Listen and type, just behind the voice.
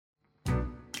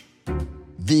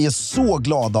Vi är så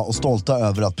glada och stolta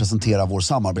över att presentera vår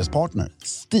samarbetspartner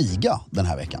Stiga den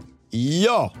här veckan.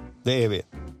 Ja, det är vi.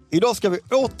 Idag ska vi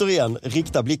återigen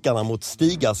rikta blickarna mot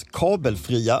Stigas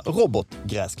kabelfria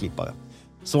robotgräsklippare.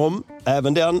 Som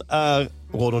även den är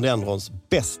rhododendrons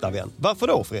bästa vän. Varför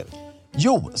då, Fredrik?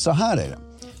 Jo, så här är det.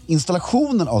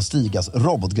 Installationen av Stigas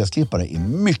robotgräsklippare är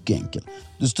mycket enkel.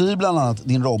 Du styr bland annat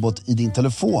din robot i din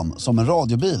telefon som en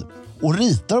radiobil och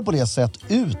ritar på det sätt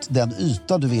ut den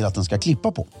yta du vill att den ska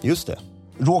klippa på. Just det.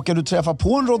 Råkar du träffa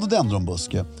på en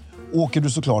rhododendronbuske åker du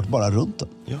såklart bara runt den.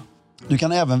 Ja. Du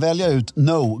kan även välja ut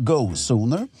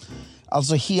no-go-zoner,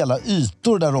 alltså hela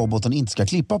ytor där roboten inte ska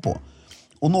klippa på.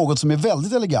 Och något som är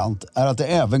väldigt elegant är att det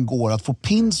även går att få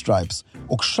pinstripes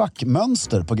och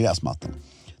schackmönster på gräsmattan.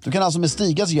 Du kan alltså med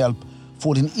Stigas hjälp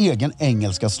få din egen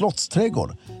engelska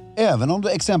slottsträdgård, även om du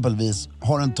exempelvis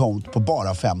har en tomt på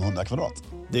bara 500 kvadrat.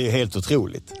 Det är helt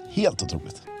otroligt. Helt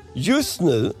otroligt. Just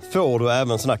nu får du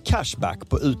även såna cashback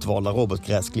på utvalda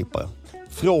robotgräsklippare.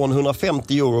 Från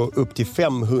 150 euro upp till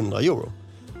 500 euro.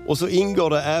 Och så ingår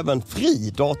det även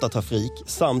fri datatrafik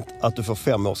samt att du får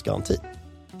 5 års garanti.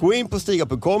 Gå in på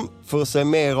stiga.com för att se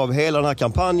mer av hela den här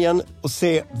kampanjen och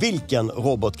se vilken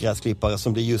robotgräsklippare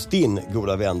som blir just din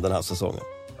goda vän den här säsongen.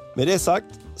 Med det sagt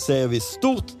säger vi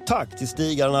stort tack till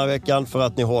Stiga den här veckan för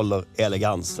att ni håller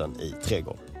elegansen i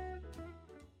trädgården.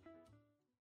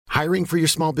 Hiring for your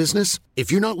small business?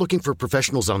 If you're not looking for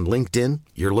professionals on LinkedIn,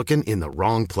 you're looking in the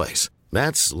wrong place.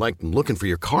 That's like looking for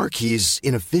your car keys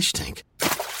in a fish tank.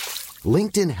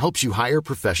 LinkedIn helps you hire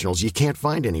professionals you can't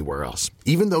find anywhere else,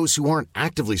 even those who aren't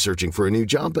actively searching for a new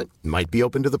job but might be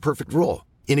open to the perfect role.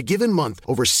 In a given month,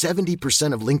 over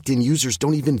 70% of LinkedIn users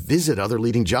don't even visit other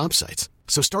leading job sites.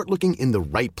 So start looking in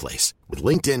the right place. With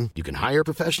LinkedIn, you can hire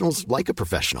professionals like a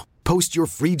professional. Post your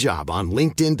free job on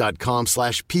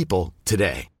linkedin.com/people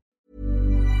today.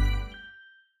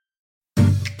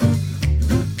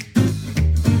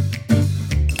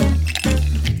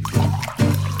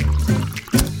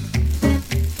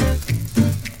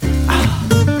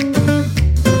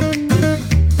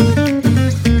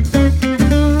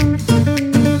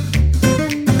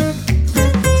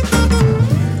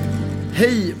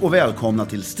 Hej och välkomna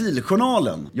till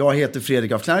Stiljournalen. Jag heter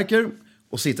Fredrik af Klerker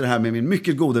och sitter här med min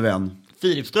mycket gode vän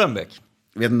Filip Strömbäck.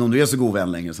 Jag vet inte om du är så god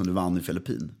vän längre som du vann i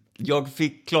Filippin. Jag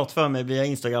fick klart för mig via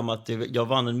Instagram att jag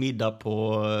vann en middag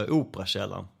på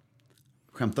Operakällaren.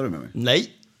 Skämtar du med mig? Nej,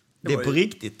 det är på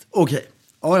riktigt. Okej,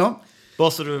 ja.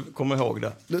 Bara så du kommer ihåg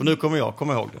det. För nu kommer jag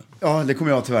komma ihåg det. Ja, det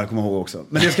kommer jag tyvärr komma ihåg också.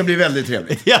 Men det ska bli väldigt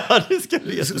trevligt. Ja, det ska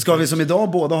bli. Ska vi som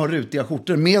idag båda ha rutiga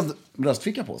skjortor med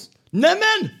bröstficka på oss?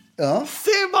 Nämen! Ja.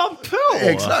 Ser man på!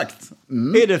 Exakt.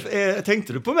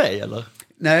 Tänkte du på mig, eller?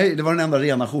 Nej, det var den enda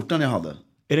rena skjortan jag hade.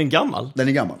 Är den gammal? Den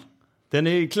är gammal.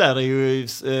 Klär är ju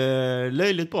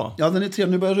löjligt bra. Ja, den är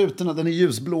trevlig. Nu börjar rutorna, den är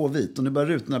ljusblå och vit. Och nu börjar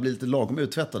rutorna bli lite lagom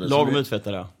uttvättade. Lagom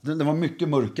uttvättade, ja. Den var mycket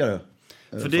mörkare.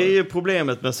 För det är ju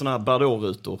problemet med såna här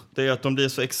Bardot-rutor. Det är att de blir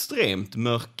så extremt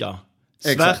mörka.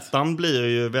 Exakt. Svärtan blir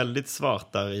ju väldigt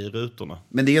svart där i rutorna.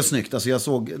 Men det är snyggt. Alltså jag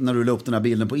såg när du la upp den här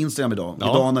bilden på Instagram idag.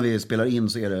 Ja. Idag när vi spelar in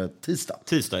så är det tisdag.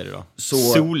 Tisdag är det då. Så,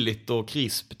 soligt och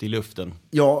krispt i luften.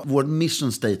 Ja, vår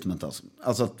mission statement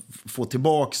alltså att få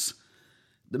tillbaks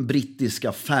den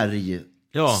brittiska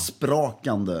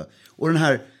färgsprakande. Och den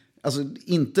här, alltså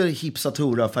inte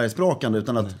hipsatura färgsprakande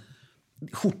utan att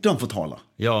skjortan får tala.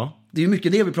 Ja. Det är ju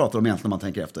mycket det vi pratar om egentligen när man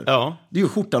tänker efter. Ja. Det är ju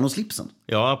skjortan och slipsen.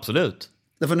 Ja, absolut.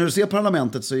 Därför när du ser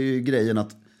parlamentet så är ju grejen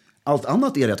att allt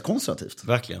annat är rätt konservativt.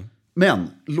 Verkligen. Men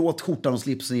låt skjortan och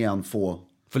slipsen igen få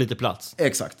lite plats.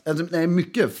 Exakt. Det är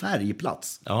mycket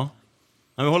färgplats. Ja.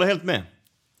 Men vi håller helt med.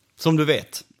 Som du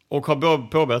vet. Och har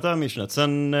påbörjat det här missionet.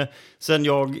 Sen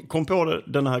jag kom på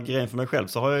den här grejen för mig själv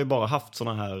så har jag ju bara haft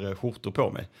såna här skjortor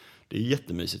på mig. Det är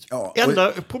jättemysigt. Ja,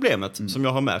 enda problemet som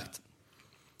jag har märkt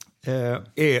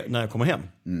är när jag kommer hem.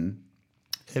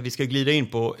 Vi ska glida in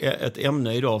på ett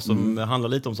ämne idag som handlar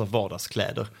lite om så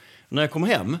vardagskläder. När jag kommer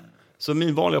hem, så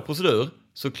min vanliga procedur,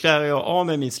 så klär jag av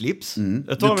mig min slips. Du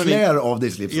klär av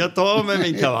dig slipsen. Jag tar av mig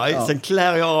min kavaj, sen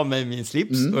klär jag av mig min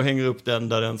slips och hänger upp den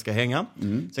där den ska hänga.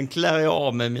 Sen klär jag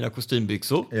av mig mina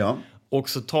kostymbyxor och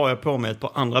så tar jag på mig ett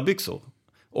par andra byxor.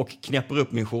 Och knäpper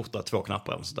upp min skjorta 2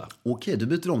 knappar eller sådär. Okej, du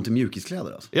byter om till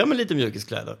mjukiskläder alltså? Ja, men lite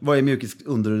mjukiskläder. Vad är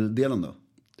mjukis-underdelen då?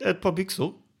 Ett par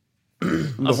byxor.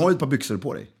 Du har ju ett par byxor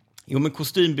på dig. Jo, men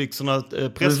kostymbyxorna...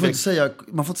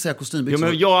 Man får inte säga kostymbyxor. Jo,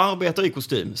 men jag arbetar i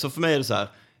kostym, så för mig är det så här.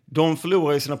 De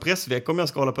förlorar ju sina pressveckor om jag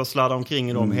ska hålla på och sladda omkring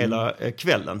i dem hela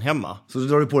kvällen hemma. Så du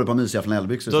drar du på dig ett par mysiga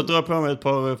flanellbyxor? Då drar jag på mig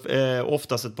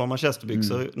oftast ett par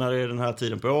manchesterbyxor när det är den här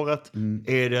tiden på året.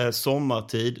 Är det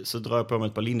sommartid så drar jag på mig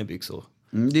ett par linnebyxor.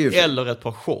 Det är ju eller ett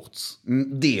par shorts.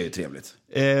 Det är ju trevligt.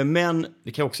 Men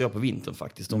det kan jag också göra på vintern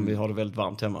faktiskt, om vi har det väldigt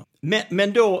varmt hemma.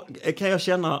 Men då kan jag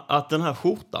känna att den här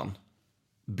skjortan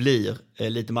blir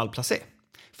lite malplacé.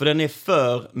 För den är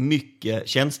för mycket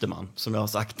tjänsteman, som jag har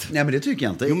sagt. Nej, men det tycker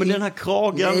jag inte. Jo, men den här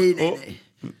kragen...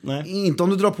 Nej. Inte om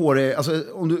du drar på dig... Alltså,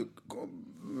 om du...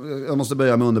 Jag måste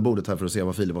böja mig under bordet här för att se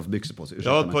vad Filip har för byxor på sig.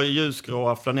 Jag har ett par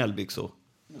ljusgråa flanellbyxor.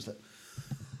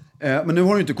 Men nu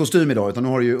har du inte kostym idag, utan nu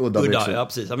har du ju udda byxor. Ja,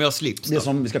 precis. Men jag har slips. Det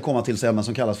som vi ska komma till sen, men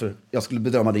som kallas för... Jag skulle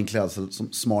bedöma din klädsel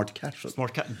som smart casual.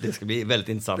 Det ska bli väldigt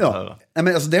intressant att höra. Nej,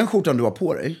 men alltså den skjortan du har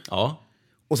på dig... Ja.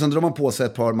 Och sen drar man på sig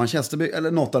ett par manchesterbyxor,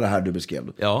 eller något av det här du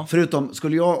beskrev. Ja. Förutom,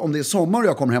 om det är sommar och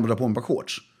jag kommer hem och drar på mig ett par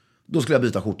shorts, då skulle jag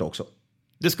byta skjorta också.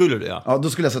 Det skulle du, ja. Ja, då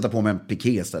skulle jag sätta på mig en piké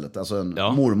istället. Alltså en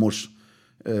mormors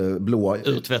blå...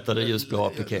 Urtvättade ljusblåa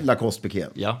piké. Lacoste piké.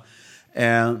 Ja.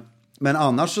 Men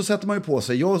annars så sätter man ju på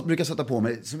sig, jag brukar sätta på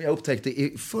mig, som jag upptäckte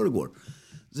i förrgår,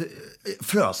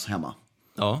 frös hemma.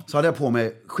 Ja. Så hade jag på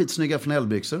mig skitsnygga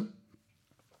flanellbyxor.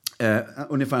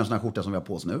 Ungefär en sån här skjorta som vi har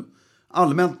på oss nu.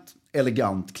 Allmänt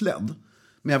elegant klädd.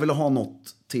 Men jag ville ha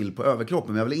något till på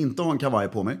överkroppen. Men jag ville inte ha en kavaj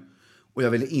på mig. Och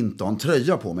jag ville inte ha en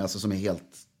tröja på mig, alltså som är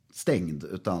helt stängd.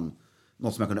 Utan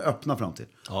något som jag kunde öppna fram till.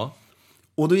 Ja.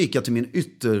 Och då gick jag till min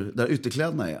där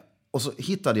ytterkläderna är. Och så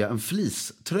hittade jag en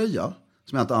fleecetröja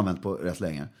som jag inte använt på rätt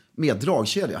länge. Med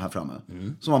dragkedja här framme.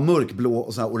 Som var mörkblå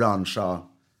och så här orangea,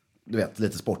 du vet,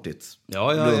 lite sportigt.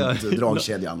 Runt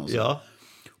dragkedjan och så. Ja.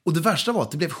 Och det värsta var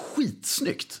att det blev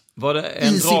skitsnyggt. Var det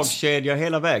en dragkedja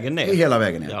hela vägen ner? Hela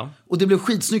vägen ner. Ja. Och det blev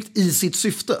skitsnyggt i sitt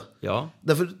syfte. Ja.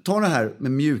 Därför, ta det här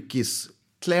med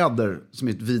mjukiskläder som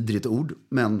är ett vidrigt ord.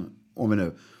 Men om vi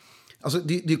nu... Alltså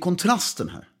det är kontrasten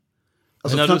här.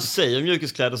 Alltså, men när du säger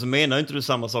mjukiskläder så menar inte du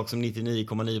samma sak som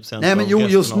 99,9%. Nej, men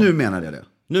just nu menar jag det.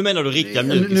 Nu menar du riktiga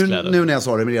mjukiskläder. Nu när jag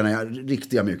sa det menar jag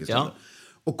riktiga mjukiskläder. Ja.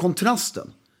 Och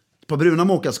kontrasten. Ett par bruna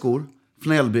mockaskor,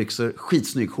 flanellbyxor,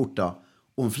 skitsnygg skjorta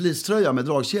och en fleecetröja med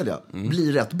dragkedja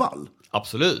blir rätt ball.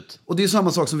 Absolut. Och det är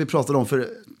samma sak som vi pratade om för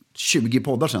 20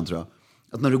 poddar sedan, tror jag.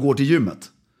 Att när du går till gymmet,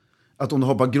 att om du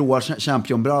har bara gråa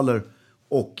championbrallor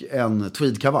och en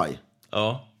tweedkavaj,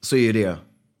 så är det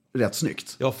rätt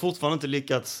snyggt. Jag har fortfarande inte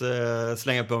lyckats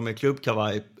slänga på mig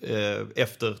klubbkavaj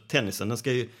efter tennisen. Den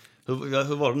ska ju,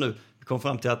 hur var det nu? Vi kom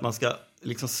fram till att man ska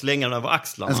liksom slänga den över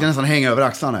axlarna. Den ska nästan hänga över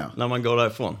axlarna, ja. När man går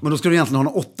därifrån. Men då ska du egentligen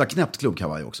ha en 8-knäppt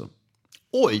klubbkavaj också.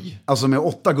 Oj! Alltså med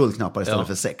 8 guldknappar istället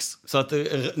för 6. Så att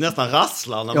det nästan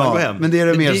rasslar när man går hem. Men det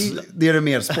är det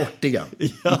mer sportiga.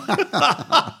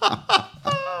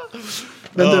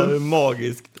 Men det är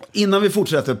magiskt. Innan vi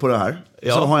fortsätter på det här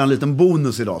så har jag en liten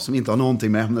bonus idag som inte har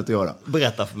någonting med ämnet att göra.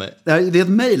 Berätta för mig. Det är ett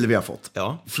mejl vi har fått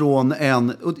från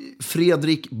en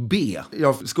Fredrik B.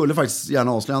 Jag skulle faktiskt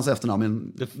gärna avslöja hans efternamn,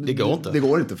 men det går inte. Det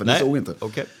går inte, för det såg inte.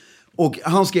 Okay. Och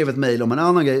han skrev ett mejl om en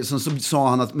annan grej. Så sa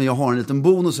han att men jag har en liten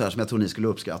bonus här som jag tror ni skulle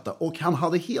uppskatta. Och han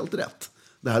hade helt rätt.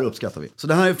 Det här uppskattar vi. Så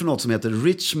det här är för något som heter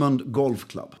Richmond Golf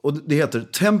Club. Och det heter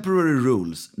Temporary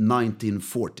Rules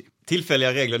 1940. Tillfälliga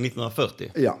regler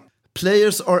 1940. Ja.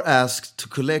 Players are asked to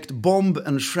collect bomb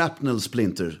and shrapnel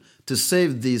splinters to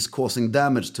save these causing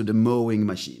damage to the mowing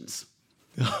machines.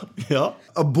 Ja.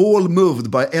 A ball moved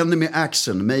by enemy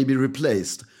action may be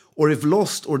replaced. Or if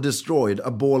lost or destroyed,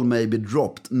 a ball may be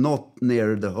dropped not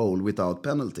near the hole without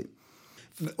penalty.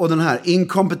 Och den här, in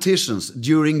competitions,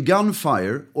 during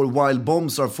gunfire or while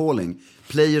bombs are falling,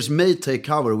 players may take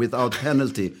cover without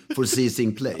penalty for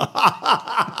ceasing play.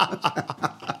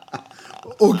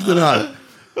 Och den här,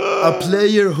 a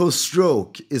player whose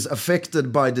stroke is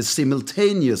affected by the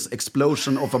simultaneous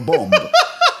explosion of a bomb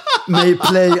may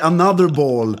play another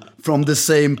ball from the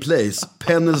same place.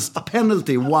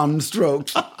 Penalty 1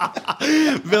 stroke.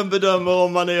 Vem bedömer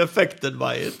om man är affected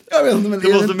by it? Jag vet inte, men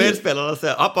det måste medspelarna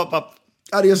säga. App.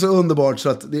 Ja, det är så underbart så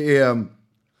att det är...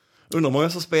 Undrar många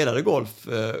som spelade golf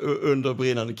under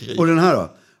brinnande krig. Och den här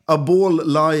då? A ball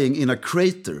lying in a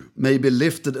crater may be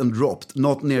lifted and dropped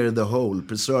not near the hole,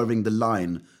 preserving the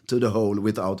line to the hole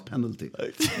without penalty.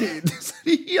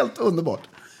 Det är helt underbart.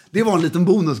 Det var en liten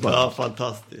bonus bara. Ja,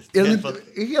 fantastiskt.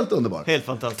 Helt underbart. Helt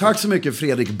fantastiskt. Tack så mycket,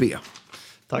 Fredrik B.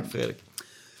 Tack, Fredrik.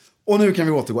 Och nu kan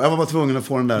vi återgå. Jag var bara tvungen att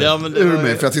få den där ur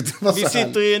mig. För att det var vi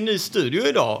sitter i en ny studio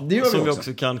idag. Det gör som vi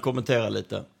också kan kommentera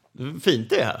lite. Fint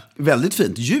det här. Väldigt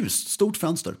fint. Ljust. Stort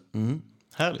fönster.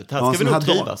 Härligt. Här ska vi nog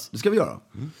trivas. Det ska vi göra.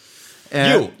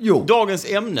 Jo, dagens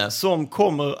ämne som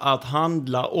kommer att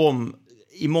handla om,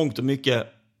 i mångt och mycket,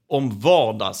 om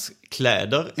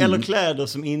vardagskläder. Eller kläder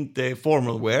som inte är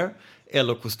formal wear.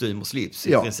 Eller kostym och slips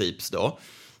i princip då.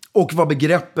 Och vad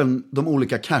de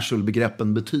olika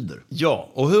casual-begreppen betyder.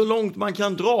 Ja, och hur långt man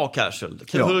kan dra casual.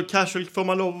 Hur casual får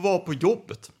man lov att vara på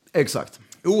jobbet? Exakt.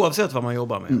 Oavsett vad man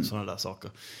jobbar med, sådana där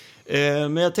saker.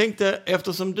 Men jag tänkte,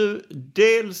 eftersom du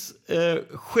dels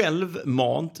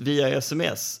självmant via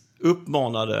sms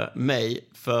uppmanade mig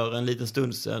för en liten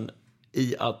stund sedan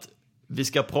i att vi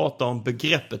ska prata om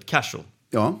begreppet casual.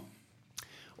 Ja.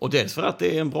 Och dels för att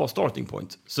det är en bra starting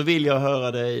point, så vill jag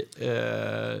höra dig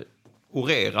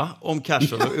orera om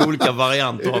casual och olika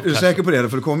varianter av Är du casual. säker på det?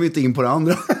 För då kommer vi inte in på det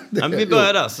andra. Men vi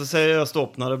börjar där, så säger jag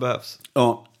stopp när det behövs.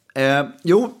 Ja.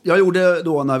 Jo, jag gjorde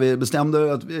då när vi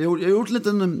bestämde att jag gjort en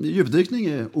liten djupdykning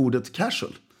i ordet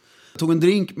casual. Jag tog en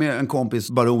drink med en kompis,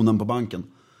 baronen på banken.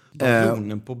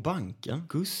 Baronen på banken?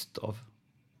 Gustav?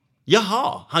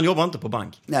 Jaha, han jobbar inte på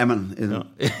bank. Nej, men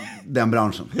den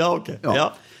branschen. Ja, okej. Ja.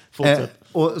 Ja, fortsätt.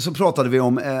 Och så pratade vi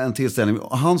om en tillställning.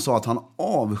 Och han sa att han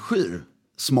avskyr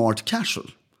smart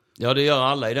casual. Ja, det gör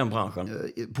alla i den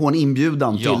branschen. På en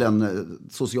inbjudan Ja. till en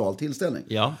social tillställning.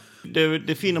 Ja,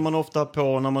 det finner man ofta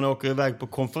på när man åker iväg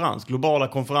på globala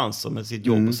konferenser med sitt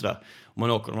jobb och sådär. Om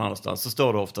man åker någon annanstans så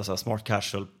står det ofta så här smart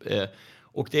casual.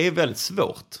 Och det är väldigt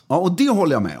svårt. Ja, och det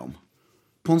håller jag med om.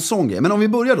 På en sån grej. Men om vi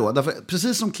börjar då, därför,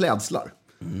 precis som klädslar,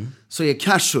 så är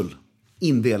casual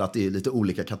indelat i lite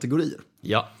olika kategorier.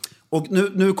 Ja, Och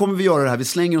nu kommer vi göra det här, vi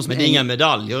slänger oss men med... det är inga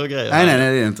medaljer och grejer. Nej, det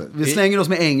är det inte. Vi slänger oss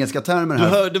med engelska termer Du här.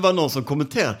 hörde, det var någon som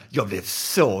kommenterade. Jag blev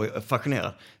så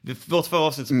fascinerad. I vårt förra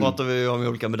avsnitt så pratade vi om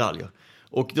olika medaljer.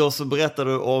 Och då så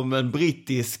berättade du om en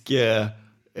brittisk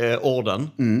orden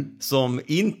som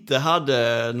inte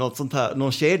hade något sånt här,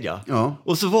 någon kedja. Ja.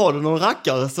 Och så var det någon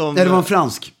rackare som... Nej, det var en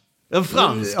fransk. En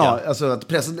fransk, Ja, alltså att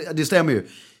det stämmer ju.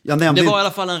 Jag nämnde Det var i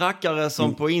alla fall en rackare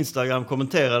som på Instagram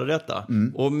kommenterade detta.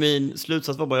 Och min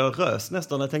slutsats var bara, jag rös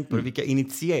nästan när jag tänkte på det, vilka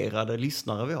initierade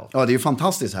lyssnare vi har. Ja, det är ju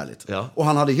fantastiskt härligt. Ja. Och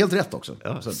han hade helt rätt också.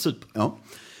 Ja, Så, super. ja.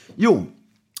 Jo,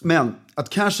 men att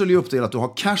casual är uppdelat att du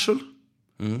har casual,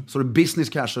 så har du business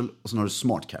casual och sen har du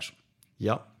smart casual.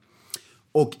 Ja.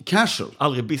 Och casual,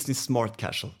 Aldrig business smart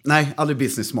casual. nej, aldrig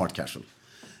business smart casual.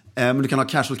 Men du kan ha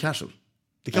casual casual.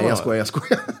 Det kan Nej, man jag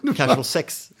skojar. Casual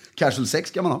sex. Casual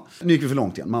sex kan man ha. Nu gick vi för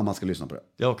långt igen, mamma ska lyssna på det.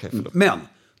 Ja, okej, förlåt. Men,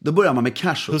 då börjar man med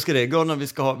casual. Hur ska det gå när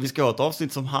vi ska ha ett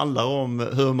avsnitt som handlar om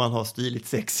hur man har stiligt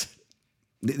sex?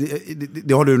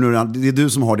 Det har du nu, det är du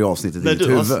som har det avsnittet i Men ditt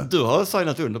huvud. du har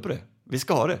signat under på det. Vi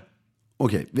ska ha det.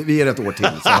 Okej, vi ger ett år till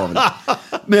så har vi det.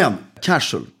 Men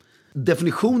casual.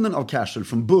 Definitionen av casual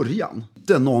från början,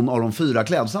 det är någon av de 4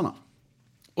 klädsarna.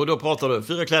 Och då pratar du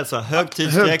 4 klädsar,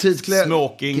 högtidsdräkt,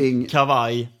 smoking,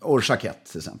 kavaj. Och jackett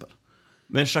till exempel.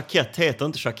 Men jackett heter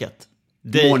inte jackett.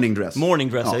 Morning dress. Morning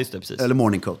dress, ja, just det, precis. Eller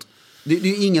morning coat. Det är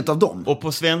ju inget av dem. Och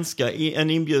på svenska, en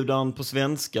inbjudan på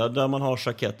svenska där man har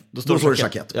jackett. Då står det det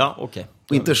jackett. Ja, okej.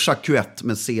 Och inte jacquett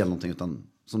med C eller någonting, utan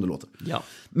som det låter. Ja.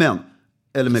 Men,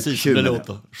 eller med Precis Q. som det menar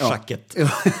låter. jag. Jackett. Ja.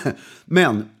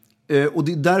 Men, och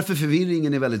det är därför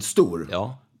förvirringen är väldigt stor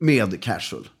med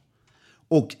casual.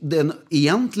 Och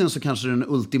egentligen så kanske den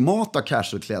ultimata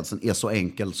casual-klädseln är så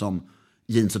enkel som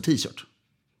jeans och t-shirt.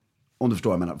 Om du förstår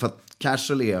vad jag menar. För att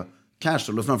casual är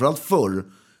casual, och framförallt förr.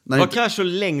 Var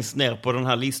casual längst ner på den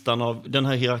här listan av den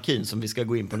här hierarkin som vi ska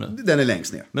gå in på nu? Den är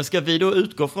längst ner. Men ska vi då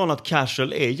utgå från att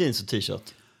casual är jeans och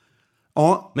t-shirt?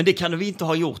 Ja, Men det kan vi inte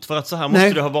ha gjort, för att så här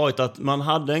måste det ha varit att man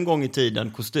hade en gång i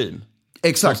tiden kostym.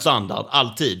 exakt. Som standard,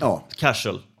 alltid. Ja.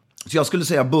 Casual. Så jag skulle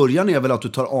säga början är väl att du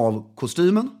tar av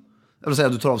kostymen. Jag vill säga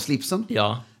att du tar av slipsen.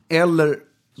 Ja. Eller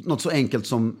något så enkelt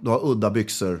som du har udda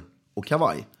byxor och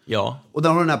kavaj. Ja. Och där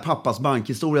har den här pappas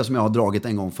bankhistoria som jag har dragit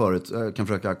en gång förut. Jag kan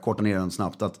försöka korta ner den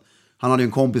snabbt. Att han hade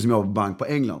en kompis som jobbade på bank på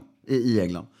England, i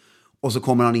England. Och så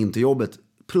kommer han in till jobbet.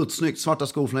 Pruttsnyggt, svarta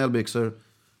skor, flanellbyxor,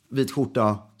 vit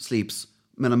skjorta, slips,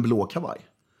 men en blå kavaj.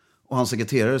 Och hans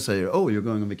sekreterare säger, oh, you're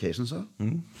going on vacation, sir?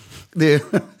 Det är,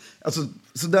 alltså,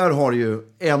 så där har du ju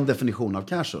en definition av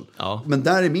casual. Ja. Men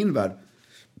där i min värld,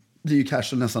 det är ju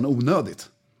casual nästan onödigt.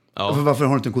 Ja. För varför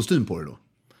har du inte en kostym på dig då?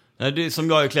 Nej, det, som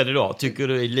jag är klädd idag, tycker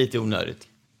du är lite onödigt?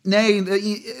 Nej,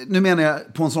 nu menar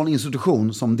jag på en sån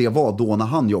institution som det var då när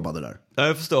han jobbade där. Ja,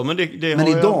 jag förstår, men det Men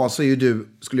har idag så är ju du,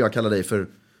 skulle jag kalla dig för,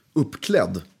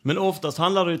 uppklädd. Men oftast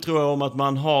handlar det, tror jag, om att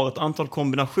man har ett antal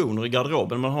kombinationer i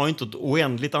garderoben. Man har inte ett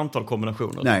oändligt antal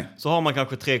kombinationer. Nej. Så har man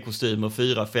kanske 3 kostymer,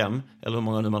 4, 5, eller hur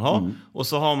många nu man har. Och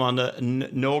så har man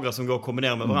några som går att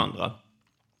kombinera med varandra.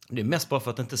 Det är mest bara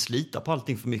för att inte slita på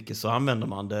allting för mycket, så använder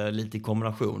man det lite i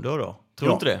kombination då och då. Tror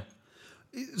du inte det?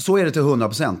 Så är det till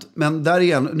 100%. Men där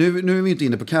igen, nu är vi inte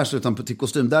inne på casual utan till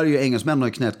kostym. Där är ju engelsmännen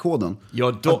i knätkoden.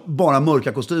 Ja, då... Bara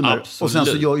mörka kostymer. Absolut. Och sen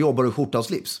så jobbar du skjorta och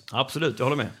slips. Absolut, jag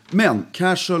håller med. Men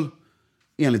casual,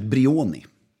 enligt Brioni.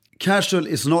 Casual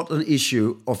is not an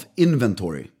issue of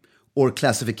inventory or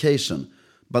classification,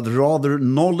 but rather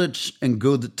knowledge and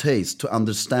good taste to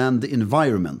understand the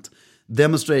environment,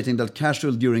 Demonstrating that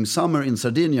casual during summer in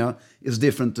Sardinia is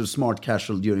different to smart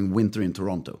casual during winter in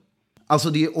Toronto. Alltså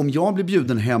det är, om jag blir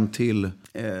bjuden hem till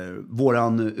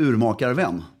våran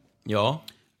urmakarvän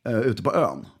ute på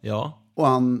ön. Ja. Och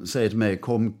han säger till mig,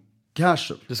 kom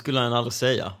casual. Det skulle han aldrig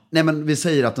säga. Nej, men vi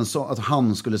säger att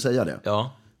han skulle säga det.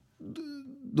 Ja.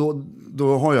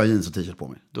 Då har jag jeans och t-shirt på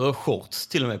mig. Du har shorts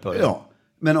till och med på dig. Ja,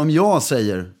 men om jag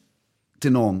säger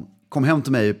till någon, kom hem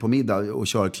till mig på middag och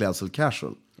kör klädsel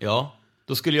casual. Ja,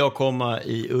 då skulle jag komma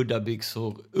i udda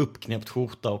byxor, uppknäppt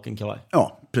skjorta och en kavaj.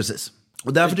 Ja, precis.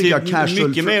 Och därför tycker jag casual...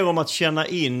 Mycket mer om att känna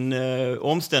in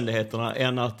omständigheterna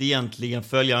än att egentligen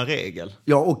följa en regel.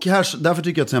 Ja, och därför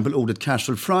tycker jag till exempel ordet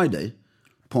casual Friday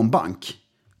på en bank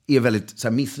är väldigt så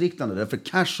här, missriktande. Därför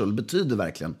casual betyder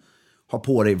verkligen ha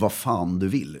på dig vad fan du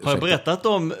vill. Har jag berättat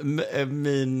om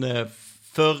min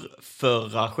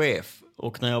förra chef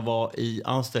och när jag var i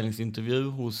anställningsintervju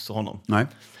hos honom? Nej.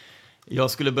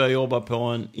 Jag skulle börja jobba på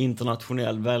en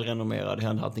internationell välrenommerad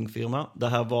handhuntingfirma. Det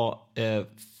här var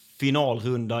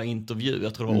finalrunda intervju.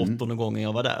 Jag tror det var 8:e gången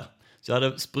jag var där. Så jag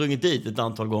hade sprungit dit ett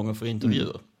antal gånger för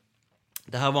intervjuer.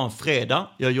 Det här var en fredag.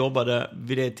 Jag jobbade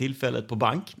vid det tillfället på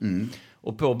bank.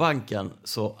 Och på banken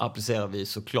så applicerar vi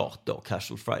såklart då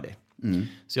Casual Friday.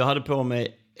 Så jag hade på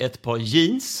mig ett par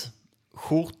jeans,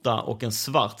 skjorta och en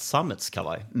svart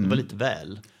sammetskavaj. Det var lite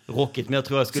väl rockigt, men jag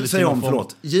tror jag skulle... Säg om,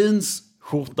 förlåt. Jeans...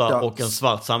 Skjorta och en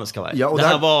svart sammetskavaj. Ja, och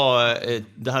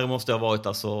det här måste ha varit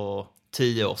alltså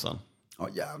 10 år sedan. Ja,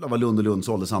 jävlar vad Lund och Lund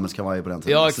sålde sammetskavajer på den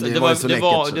tiden. Ja, så det var så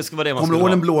läckert. det ska vara det man kommer skulle du ihåg ha.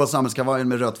 den blåa sammetskavajen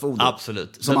med rött foder?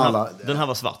 Absolut. Som Den här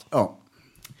var svart. Ja.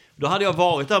 Då hade jag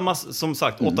varit där som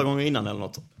sagt 8 gånger innan eller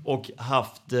något. Och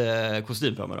haft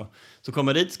kostym på mig då. Så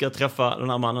kommer jag dit, ska jag träffa den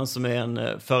här mannen som är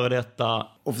en före detta...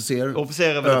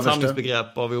 Officer är väl ett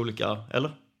samlingsbegrepp av olika,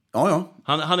 eller? Ja.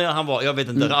 Han var, jag vet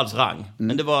inte alls rang.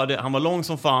 Men han var lång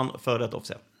som fan före detta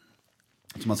officer.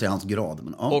 Som man säger hans grad.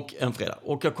 Men, ja. Och en fredag.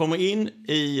 Och jag kommer in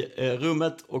i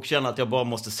rummet och känner att jag bara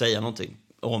måste säga någonting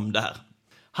om det här.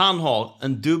 Han har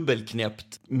en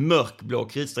dubbelknäppt mörkblå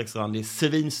kritstrecksrandig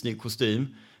svinsnygg kostym,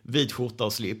 vit skjorta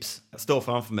och slips. Jag står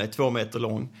framför mig 2 meter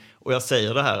lång. Och jag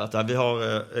säger det här att vi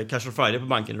har Casual Friday på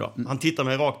banken idag. Han tittar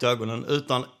mig rakt i ögonen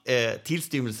utan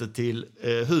tillstymmelse till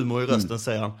humor i rösten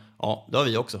säger han, ja, det har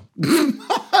vi också.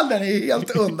 Den är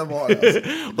helt underbar. Alltså.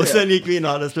 Och sen gick vi in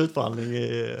och hade slutförhandling.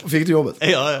 Fick du jobbet?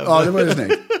 Ja, det var ju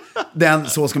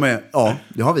snyggt. Så ska man ja,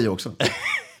 det har vi också.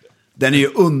 Den är ju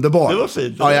underbar. Det var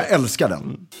fint. Ja, jag älskar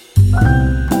den.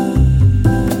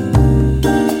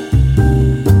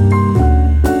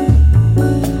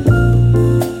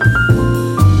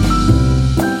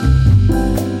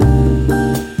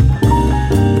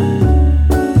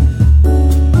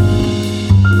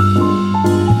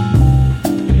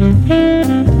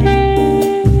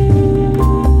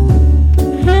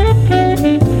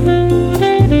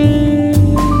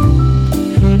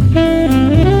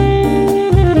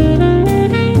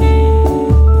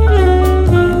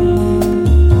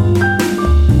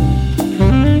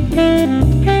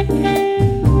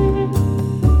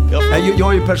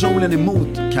 Jag är ju personligen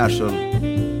emot Casual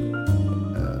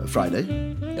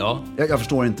Friday. Ja. Jag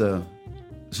förstår inte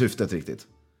syftet riktigt.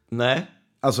 Nej.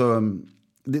 Alltså,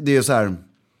 det är så här...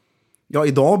 Ja,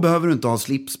 idag behöver du inte ha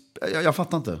slips. Jag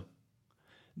fattar inte.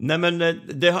 Nej, men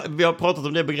vi har pratat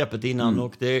om det begreppet innan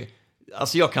och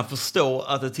alltså jag kan förstå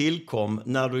att det tillkom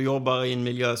när du jobbar i en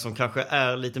miljö som kanske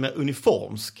är lite mer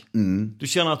uniformsk. Du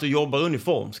känner att du jobbar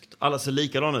uniformskt. Alla ser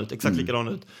likadana ut, exakt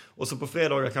likadana ut. Och så på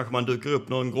fredagar kanske man dyker upp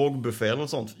någon groggbuffé eller något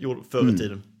sånt förr i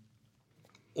tiden.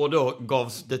 Och då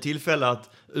gavs det tillfälle att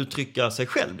uttrycka sig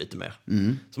själv lite mer.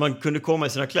 Så man kunde komma i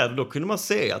sina kläder. Då kunde man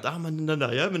se att men den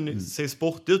där jäveln ser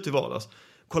sportig ut i vardags.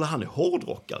 Kolla, han är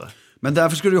hårdrockare. Men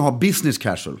därför skulle du ha business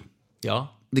casual. Ja.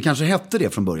 Det kanske hette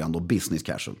det från början då, business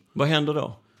casual. Vad händer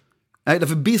då? Nej,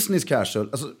 därför business casual,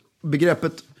 alltså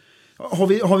begreppet...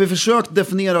 Har vi försökt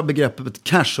definiera begreppet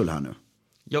casual här nu?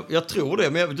 Jag tror det,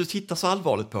 men du tittar så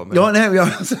allvarligt på mig. Ja,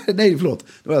 nej, förlåt.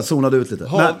 Jag zonade ut lite.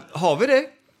 Har vi det?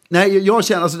 Nej, jag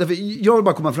känner, alltså, jag vill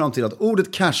bara komma fram till att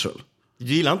ordet casual... Du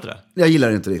gillar inte det? Jag gillar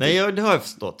det inte riktigt. Nej, det har jag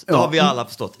förstått. Det har vi alla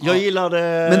förstått. Jag gillar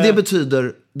det... Men det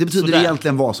betyder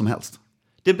egentligen vad som helst.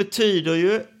 Det betyder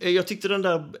ju... Jag tyckte den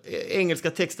där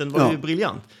engelska texten var ju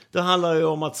briljant. Det handlar ju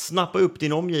om att snappa upp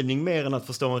din omgivning mer än att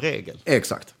förstå en regel.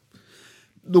 Exakt.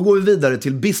 Då går vi vidare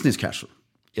till business casual.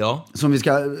 Ja. Som vi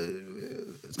ska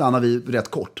stanna vid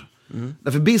rätt kort.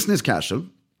 Därför business casual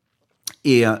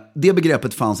det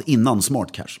begreppet fanns innan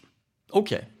smart casual.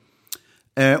 Okej.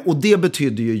 Och det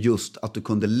betyder ju just att du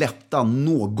kunde lätta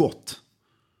något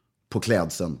på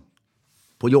klädseln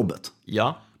på jobbet.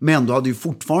 Ja. Men du hade ju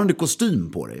fortfarande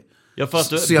kostym på dig. Ja, för att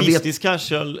business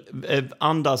casual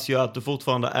andas ju att du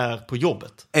fortfarande är på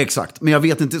jobbet. Exakt, men jag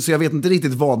vet inte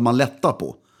riktigt vad man lättar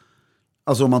på.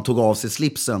 Alltså om man tog av sig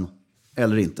slipsen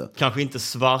eller inte. Kanske inte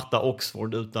svarta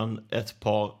Oxford utan ett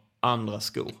par andra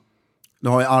skor. Nu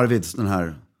har jag Arvids den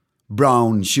här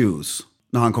brown shoes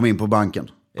när han kom in på banken.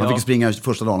 Han fick springa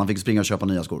första dagen, han fick springa och köpa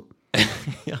nya skor.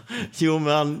 Ja. Jo,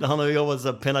 men han har ju jobbat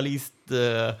som penalist.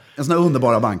 En sån här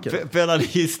underbara banker.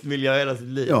 Penalistmiljö hela sitt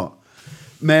liv. Ja,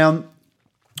 men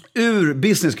ur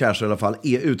business casual i alla fall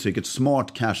är uttrycket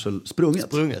smart casual sprunget.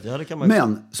 Ja, det kan man ju.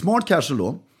 Men smart casual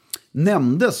då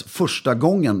nämndes första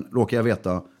gången, råkar jag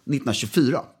veta,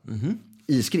 1924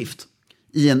 i skrift.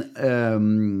 I en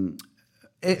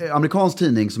amerikansk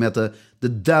tidning som heter The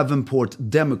Davenport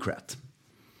Democrat.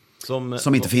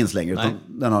 Som inte finns längre, utan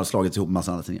den har slagits ihop med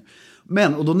massa andra tidningar.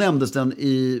 Men, och då nämndes den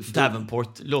i...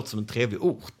 Davenport låter som en trevlig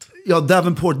ort. Ja,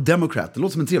 Davenport Democrat. Det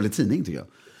låter som en trevlig tidning, tycker jag.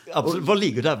 Absolut. Var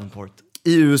ligger Davenport?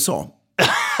 I USA.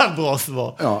 Bra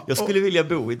svar. Ja. Jag skulle vilja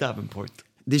bo i Davenport.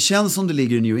 Det känns som det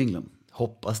ligger i New England.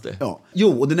 Hoppas det. Ja. Jo,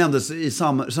 och det nämndes i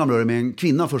samröre med en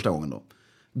kvinna första gången då.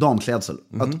 Damklädsel.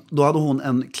 Att då hade hon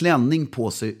en klänning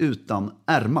på sig utan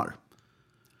ärmar.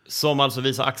 Som alltså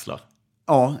visar axlar?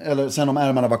 Ja, eller sen om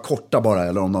ärmarna var korta bara.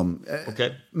 Eller om de, okay.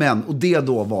 Men, och det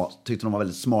då tyckte de var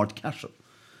väldigt smart casual.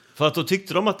 För att då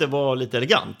tyckte de att det var lite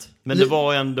elegant. Men det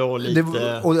var ändå lite...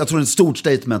 och jag tror det är ett stort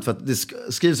statement för att det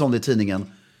skrivs om det i tidningen.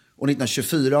 Och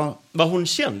 1924... Var hon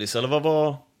kändis eller vad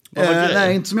var grejen?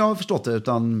 Nej, inte som jag har förstått det,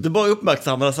 utan... Det bara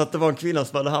uppmärksammades att det var en kvinna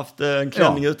som hade haft en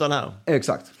klänning utan här.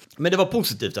 Exakt. Men det var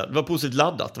positivt där. Det var positivt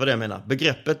laddat, det var det jag menar.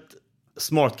 Begreppet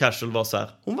smart casual var så här.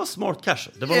 Hon var smart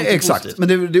casual. Det var exakt, positivt.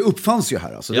 men det uppfanns ju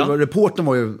här. Alltså.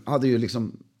 Reportern hade ju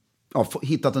liksom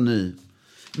hittat en ny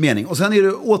mening. Och sen är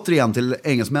det återigen till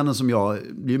engelsmännen som jag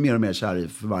blir mer och mer kär i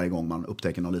för varje gång man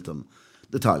upptäcker någon liten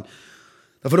detalj.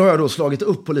 Därför då har jag då slagit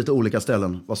upp på lite olika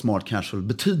ställen vad smart casual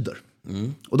betyder.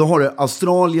 Och då har det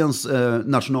Australiens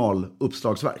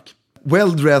nationaluppslagsverk.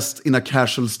 Well dressed in a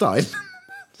casual style.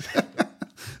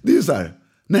 Det är ju så här,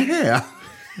 nej.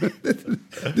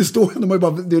 Det står,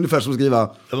 det är ungefär som att skriva...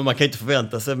 Ja, men man kan inte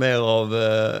förvänta sig mer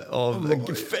av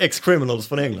ex-criminals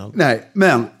från England. Nej,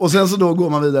 men, och sen så då går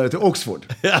man vidare till Oxford.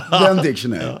 Den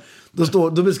dictionary.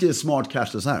 Då beskrivs smart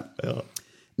casual så här.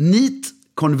 Neat,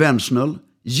 conventional,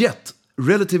 yet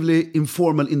relatively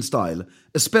informal in style,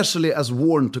 especially as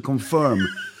worn to conform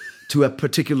to a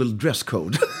particular dress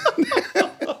code.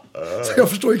 Så jag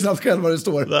förstår ju knappt själv vad det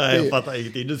står. Nej, jag fattar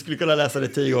ingenting. Du skulle kunna läsa det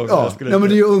 10 gånger. Ja, men det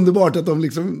är ju underbart att de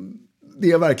liksom...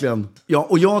 Det är verkligen... Ja,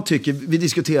 och jag tycker... Vi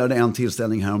diskuterade en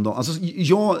tillställning häromdagen. Alltså,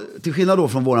 jag, till skillnad då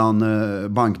från våran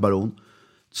bankbaron,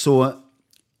 så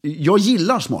jag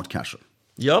gillar smart casual.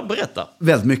 Ja, berätta.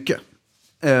 Väldigt mycket.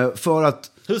 För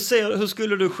att... Hur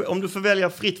skulle du... Om du får välja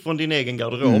fritt från din egen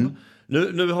garderob...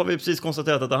 Nu har vi precis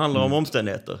konstaterat att det handlar om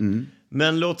omständigheter.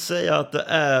 Men låt säga att det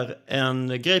är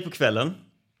en grej på kvällen.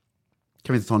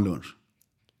 Kan vi inte ta en lunch?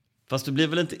 Fast du blir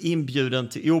väl inte inbjuden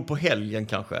till... Jo, på helgen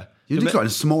kanske. Jo, det är klart. En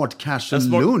smart casual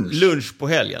lunch. Lunch på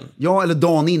helgen. Ja, eller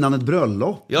dagen innan ett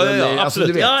bröllop. Ja,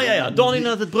 absolut. Alltså, ja. Dagen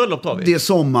innan ett bröllop tar vi. Det är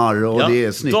sommar och det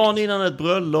är snyggt. Dagen innan ett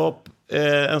bröllop,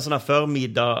 en sån här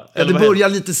förmiddag. Ja, det börjar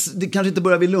lite... Det kanske inte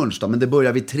börjar vid lunch då, men det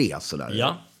börjar vid 3 sådär.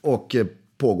 Ja. Och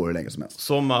pågår det länge som helst.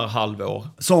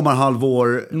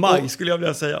 Sommarhalvår. Maj skulle jag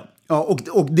vilja säga. Ja,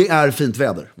 och det är fint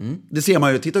väder. Det ser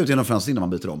man ju, titta ut genom fönstret innan man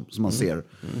byter om, som man ser.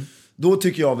 Då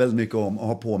tycker jag väldigt mycket om att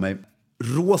ha på mig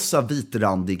rosa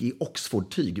vitrandig i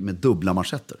Oxford-tyg med dubbla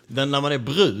manschetter. Den när man är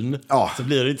brun så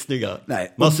blir det inte snyggare.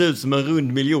 Nej. Man ser ut som en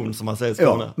rund miljon som man säger i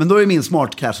Skåne. Ja, men då är min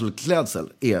smart casual-klädsel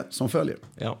som följer.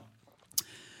 Ja.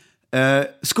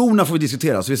 Skorna får vi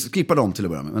diskutera, så vi skippar dem till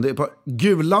att börja med. Men det är ett par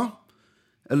gula,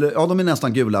 eller de är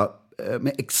nästan gula,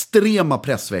 med extrema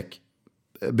pressväck.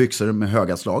 Byxor med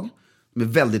höga slag. De är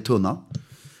väldigt tunna.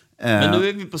 Men nu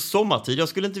är vi på sommartid. Jag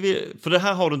skulle inte vilja... För det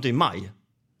här har du inte i maj.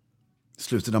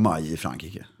 Slutet av maj i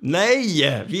Frankrike.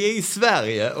 Nej, vi är i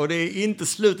Sverige och det är inte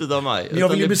slutet av maj. Men jag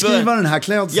vill ju beskriva den här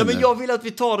klädseln. Ja, men jag vill att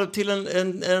vi tar det till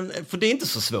en... För det är inte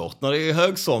så svårt när det är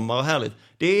högsommar och härligt.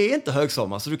 Det är inte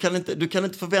högsommar, så du kan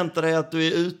inte förvänta dig att du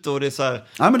är ute och det är så här...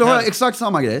 Nej, men då har jag exakt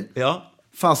samma grej. Ja.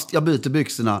 Fast jag byter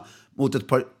byxorna mot ett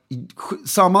par...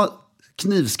 Samma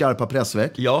knivskarpa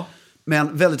pressväck. Ja.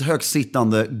 Men väldigt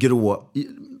högsittande grå,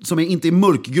 som inte är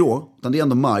mörkgrå, utan det är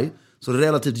ändå maj, så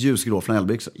relativt ljusgrå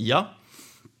flanellbyxor. Ja.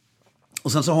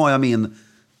 Och sen så har jag min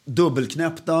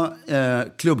dubbelknäppta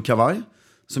klubbkavaj,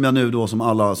 som jag nu då, som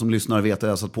alla som lyssnar vet, jag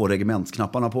har satt på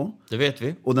regementsknapparna på. Det vet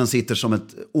vi. Och den sitter som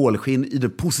ett ålskinn i det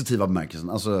positiva bemärkelsen.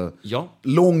 Alltså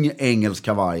lång engelsk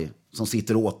kavaj som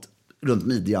sitter åt runt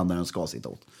midjan där den ska sitta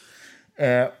åt.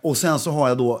 Och sen så har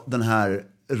jag då den här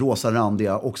rosa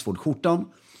randiga Oxford-skjortan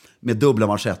med dubbla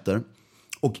manschetter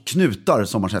och knutar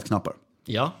som manschettknappar.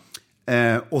 Ja.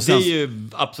 Och sen, det är ju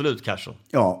absolut casual.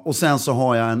 Ja, och sen så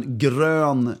har jag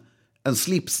en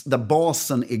slips där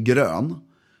basen är grön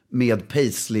med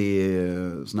paisley,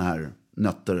 såna här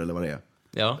nötter eller vad det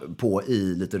är, på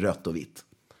i lite rött och vitt.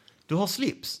 Du har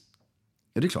slips?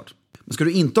 Ja, det är klart. Men ska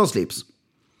du inte ha slips,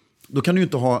 då kan du ju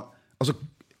inte ha... Alltså,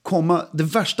 det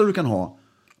värsta du kan ha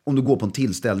om du går på en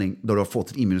tillställning där du har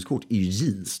fått ett inbjudningskort är ju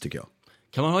jeans, tycker jag.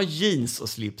 Kan man ha jeans och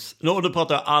slips? Då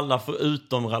pratar jag alla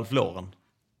förutom Ralph Lauren.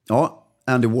 Ja,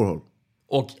 Andy Warhol.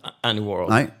 Och Andy Warhol.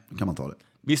 Nej, då kan man ta det.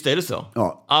 Visst är det så?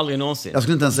 Ja. Aldrig någonsin. Jag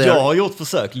skulle inte ens säga... Jag har gjort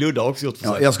försök, Ludde har också gjort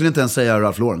försök. Ja, jag skulle inte ens säga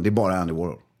Ralph Lauren, det är bara Andy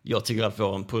Warhol. Jag tycker Ralph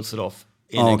Lauren pulls it off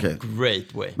in a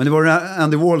great way. Men det var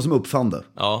Andy Warhol som uppfann det.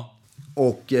 Ja.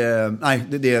 Och nej,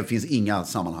 det finns inga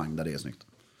sammanhang där det är snyggt.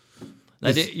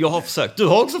 Nej, jag har försökt. Du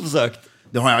har också försökt.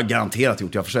 Det har jag garanterat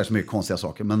gjort. Jag har försökt så mycket konstiga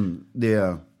saker. Men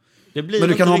det blir men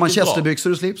du kan ha manchesterbyxor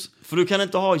manchesterbyxor och slips. För du kan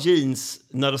inte ha jeans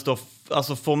när det står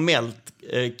alltså formellt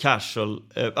casual.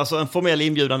 Alltså en formell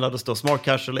inbjudan där det står smart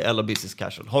casual eller business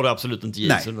casual. Har du absolut inte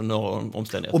jeans under några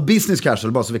omständigheter. Och business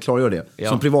casual, bara så vi klargör det. Ja.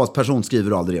 Som privatperson skriver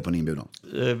du aldrig det på en inbjudan.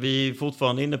 Vi är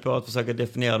fortfarande inne på att försöka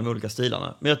definiera de olika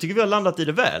stilarna. Men jag tycker vi har landat i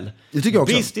det väl. Det tycker jag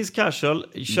också. Business casual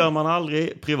kör man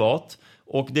aldrig privat.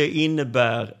 Och det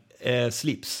innebär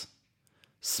slips.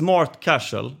 Smart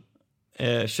casual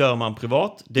kör man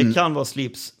privat. Det kan vara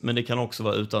slips, men det kan också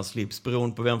vara utan slips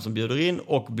beroende på vem som bjuder in.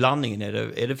 Och blandningen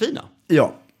är det fina.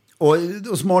 Ja, och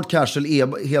smart casual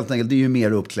är helt enkelt, det är ju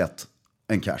mer uppklätt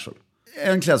än casual.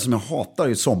 En klädsel som jag hatar är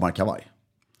ju sommarkavaj.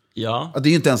 Ja. Det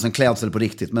är ju inte ens en klädsel på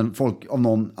riktigt, men folk av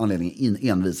någon anledning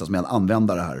envisas med att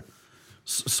använda det här.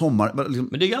 Liksom.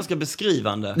 Men det är ganska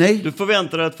beskrivande. Nej. Du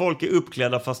förväntar dig att folk är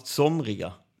uppklädda fast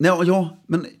somriga. Nej, ja,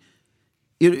 men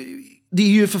det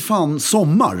är ju för fan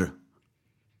sommar.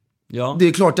 Ja. Det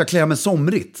är klart jag klär mig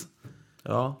somrigt.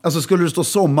 Ja. Alltså skulle det stå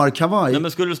sommarkavaj... Nej,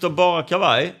 men skulle det stå bara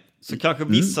kavaj så kanske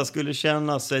vissa skulle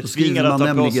känna sig skriver tvingade att ta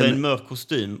man på nämligen- sig en mörk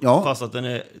kostym fast att den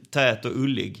är tät och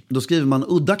ullig. Då skriver man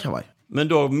udda kavaj. Men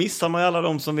då missar man ju alla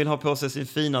de som vill ha på sig sin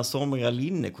fina somriga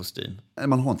linnekostym. Nej,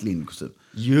 man har inte linnekostym.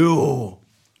 Jo!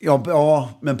 Ja,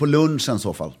 men på lunchen i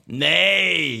så fall.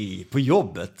 Nej! På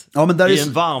jobbet. Ja, men där I är...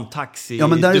 en varm taxi Ja,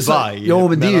 men i där Dubai. Ja,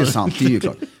 men det är ju sant, det är ju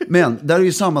klart. Men där är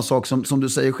ju samma sak som du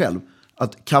säger själv.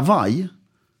 Att kavaj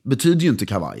betyder ju inte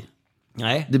kavaj.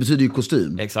 Nej. Det betyder ju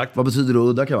kostym. Exakt. Vad betyder då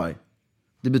udda kavaj?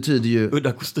 Det betyder ju...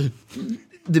 Udda kostym.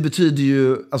 Det betyder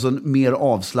ju alltså en mer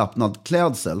avslappnad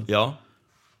klädsel. Ja.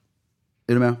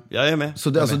 Är du med? Jag är med. Så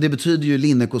det, alltså, det betyder ju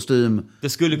linnekostym.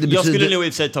 Jag skulle nog i och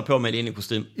för sig ta på mig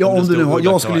linnekostym. Ja, om du nu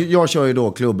har, kavaj. jag kör ju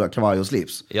då klubba, kavaj och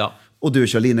slips. Ja. Och du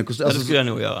kör linnekostym. Ja, det skulle jag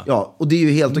nog göra. Ja, och det är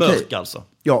ju helt okej. Mörk alltså.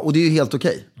 Ja, och det är ju helt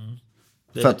okej.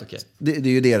 Det är För helt okej. det är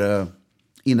ju det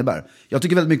innebär. Jag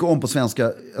tycker väldigt mycket om på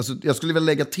svenska, alltså, jag skulle vilja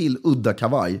lägga till udda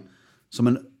kavaj som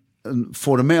en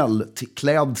formell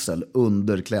klädsel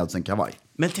under klädseln kavaj.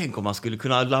 Men tänk om man skulle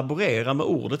kunna laborera med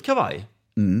ordet kavaj.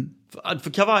 För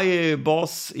kavaj är ju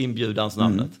basinbjudans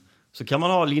namnet. Så kan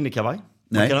man ha linnekavaj. Man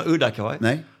Nej. kan ha udda kavaj.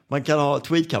 Nej. Man kan ha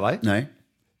tweedkavaj. Nej.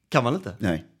 Kan man inte?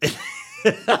 Nej.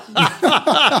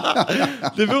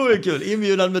 Det vore ju kul.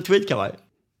 Inbjudan med tweedkavaj.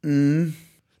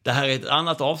 Det här är ett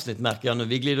annat avsnitt märker jag nu.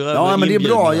 Vi glider över Ja, men det är bra.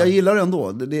 inbjudningar. Jag gillar det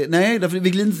ändå. Nej, därför vi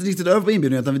glider inte riktigt över på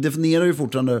inbjudningen, utan vi definierar ju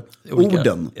fortfarande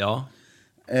orden. Ja.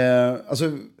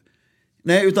 Alltså,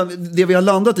 nej, utan det vi har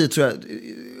landat i, tror jag,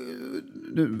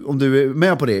 om du är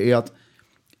med på det, är att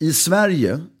i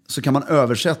Sverige så kan man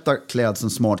översätta klädseln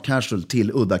smart casual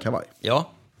till udda kavaj.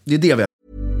 Ja. Det är det vi har.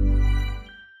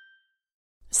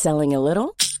 Selling a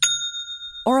little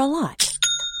or a lot?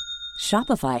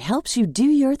 Shopify helps you do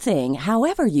your thing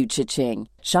however you cha-ching.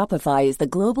 Shopify is the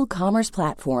global commerce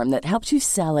platform that helps you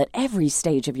sell at every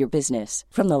stage of your business.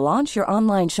 From the launch your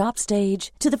online shop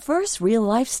stage to the first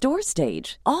real-life store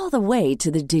stage, all the way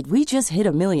to the did we just hit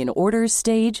a million orders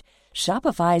stage.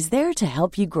 Shopify is there to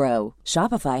help you grow.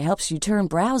 Shopify helps you turn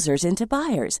browsers into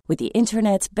buyers with the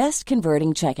internet's best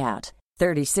converting checkout.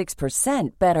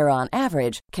 36% better on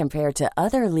average compared to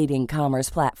other leading commerce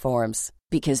platforms.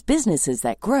 Because businesses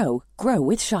that grow, grow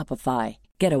with Shopify.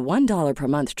 Get a $1 per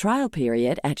month trial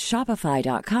period at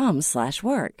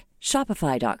shopify.com/work.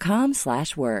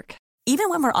 Shopify.com/work. Even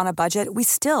when we're on a budget, we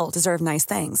still deserve nice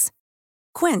things.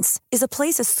 Quince is a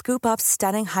place to scoop up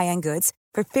stunning high-end goods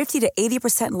for 50 to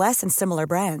 80% less than similar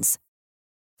brands.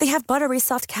 They have buttery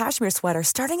soft cashmere sweaters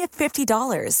starting at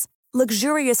 $50,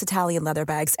 luxurious Italian leather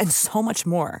bags, and so much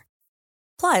more.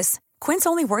 Plus, Quince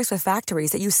only works with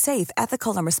factories that use safe,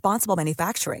 ethical, and responsible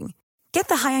manufacturing. Get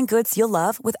the high-end goods you'll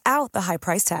love without the high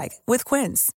price tag with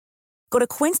Quince. Go to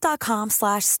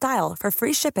quince.com/style for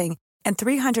free shipping and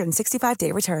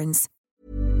 365-day returns.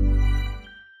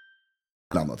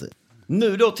 Blandat i.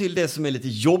 Nu då till det som är lite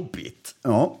jobbigt.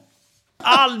 Ja.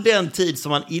 All den tid som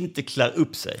man inte klär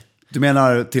upp sig. Du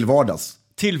menar till vardags?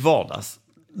 Till vardags.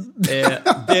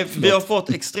 Vi har fått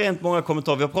extremt många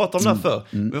kommentarer. Vi har pratat om det här förr.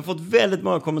 Vi har fått väldigt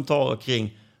många kommentarer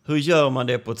kring hur gör man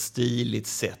det på ett stiligt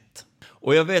sätt.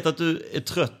 Och jag vet att du är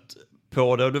trött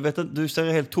på det och du vet att du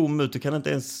ser helt tom ut. Du kan inte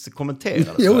ens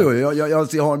kommentera det. Jo,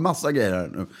 jag har en massa grejer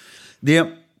här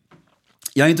nu.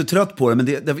 Jag är inte trött på det, men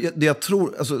det jag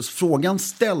tror, alltså, frågan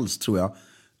ställs, tror jag,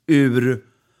 ur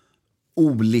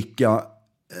olika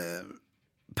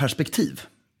perspektiv.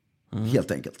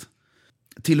 Helt enkelt.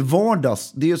 Till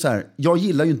vardags, det är ju så här, jag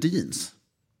gillar ju inte jeans.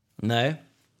 Nej.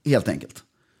 Helt enkelt.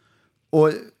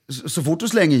 Och så fort du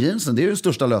slänger jeansen, det är ju den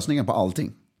största lösningen på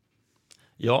allting.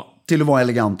 Ja. Till att vara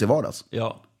elegant i vardags.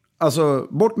 Ja. Alltså,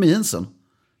 bort med jeansen,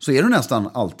 så är du nästan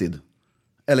alltid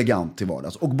elegant till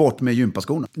vardags. Och bort med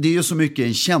gympaskorna. Det är ju så mycket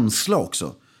en känsla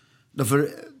också. Därför,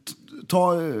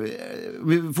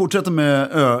 vi fortsätter med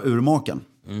urmaken.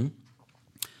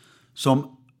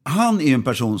 Som, han är en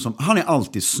person som, han är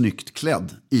alltid snyggt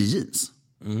klädd i jeans.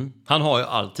 Han har ju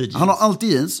alltid jeans. Han har alltid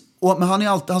jeans, men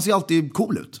han ser alltid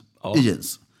cool ut i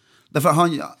jeans. Därför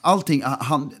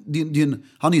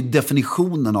han är ju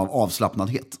definitionen av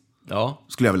avslappnadhet. Ja.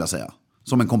 Skulle jag vilja säga.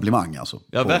 Som en komplimang alltså.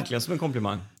 Ja, verkligen som en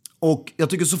komplimang. Och jag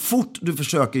tycker så fort du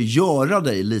försöker göra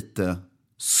dig lite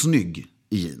snygg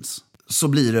i jeans, så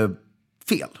blir det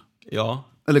fel. Ja.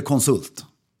 Eller konsult.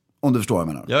 Om du förstår vad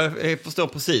jag menar. Jag förstår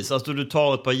precis. Alltså du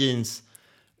tar ett par jeans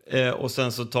och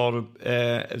sen så tar du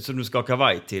så du ska ha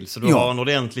kavaj till. Så du har en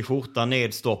ordentlig skjorta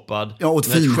nedstoppad. Ja, och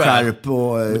ett finskärp.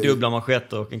 Med dubbla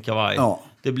manschetter och en kavaj. Ja.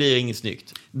 Det blir inget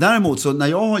snyggt. Däremot så när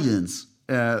jag har jeans,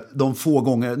 de få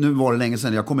gånger, nu var det länge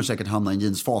sedan, jag kommer säkert hamna i en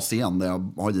jeansfas igen där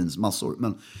jag har jeans massor.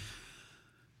 Men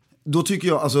då tycker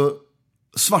jag, alltså,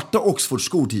 svarta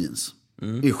Oxford-skor till jeans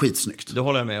är skitsnyggt. Det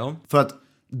håller jag med om. För att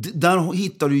där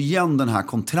hittar du igen den här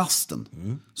kontrasten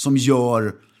som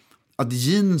gör att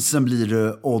jeansen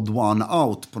blir odd one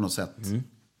out på något sätt.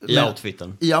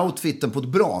 I outfiten på ett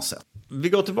bra sätt. Vi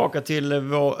går tillbaka till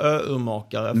vår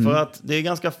urmakare. För att det är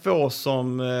ganska få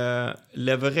som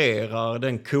levererar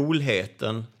den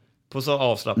coolheten på så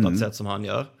avslappnat sätt som han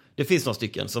gör. Det finns några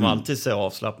stycken som alltid ser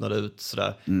avslappnade ut.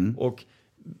 Sådär. Och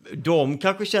de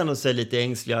kanske känner sig lite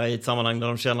ängsliga i ett sammanhang där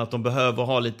de känner att de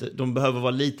behöver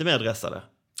vara lite mer dressade.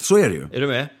 Så är det ju. Är du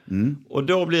med? Och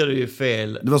då blir det ju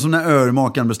fel. Det var som när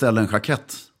örmakaren beställde en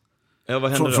jackett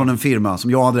från en firma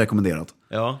som jag hade rekommenderat.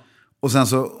 Ja. Och sen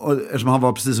så, eftersom han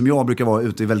var precis som jag brukar vara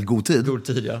ute i väldigt god tid,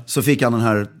 ja. Så fick han den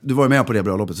här, du var ju med på det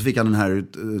bröllopet, så fick han den här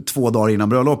 2 dagar innan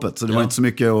bröllopet. Så det var inte så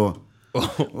mycket att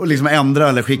liksom ändra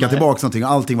eller skicka tillbaka någonting.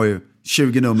 Allting var ju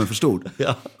 20 nummer för stort.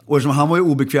 Ja. Och eftersom han var ju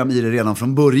obekväm i det redan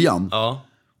från början. Ja.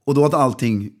 Och då att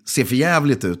allting ser för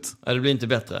jävligt ut. Ja, det blir inte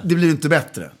bättre. Det blir inte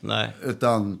bättre. Nej.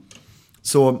 Utan,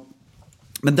 så,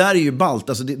 men där är ju ballt,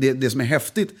 alltså det som är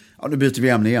häftigt, ja, nu byter vi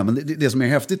ämne igen, men det som är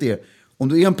häftigt är, om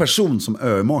du är en person som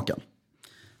ömakar,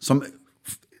 som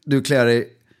du klär dig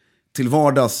till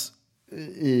vardags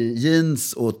i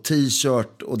jeans och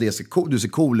t-shirt och du ser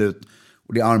cool ut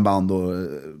och det är armband och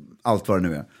allt vad det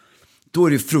nu är. Då är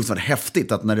det ju fruktansvärt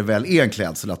häftigt att när det väl är en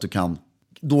klädsel att du kan,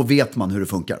 då vet man hur det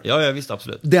funkar. Ja, visst,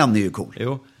 absolut. Den är ju cool.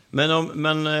 Jo, men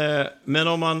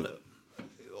om man,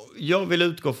 jag vill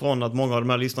utgå från att många av de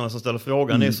här lyssnarna som ställer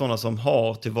frågan är sådana som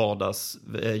har till vardags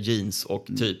jeans och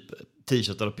typ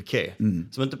t-shirt eller piké.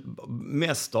 Som inte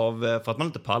mest av, för att man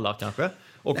inte pallar kanske.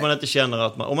 Och man inte känner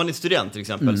att om man är student till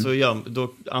exempel,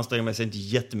 då anstränger man sig inte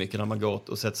jättemycket när man går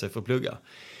och sätter sig för att plugga.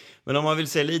 Men om man vill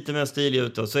se lite mer stilig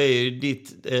ut då, så är ju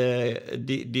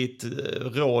ditt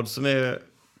råd som är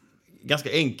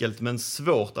ganska enkelt men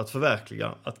svårt att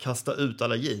förverkliga, att kasta ut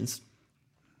alla jeans,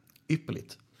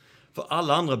 ypperligt. För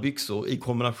alla andra byxor i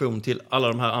kombination till alla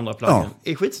de här andra plaggen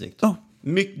är skitsnyggt. Ja.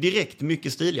 Direkt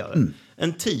mycket stiligare.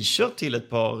 En t-shirt till ett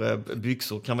par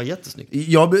byxor kan vara jättesnyggt.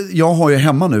 Jag har ju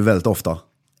hemma nu väldigt ofta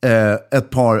ett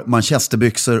par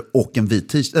manchesterbyxor och en vit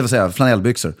t-shirt, det vill säga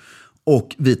flanellbyxor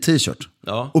och vit t-shirt.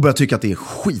 Ja. Och börjar tycka att det är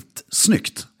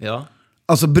skitsnyggt. Ja.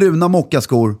 Alltså bruna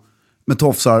med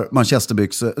tofsar,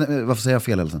 manchesterbyxor, varför säger jag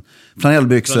fel hela tiden?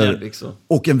 Flanellbyxor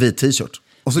och en vit t-shirt.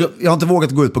 Och så, jag har inte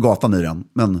vågat gå ut på gatan i den,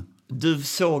 men... Du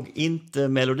såg inte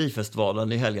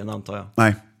Melodifestivalen i helgen, antar jag?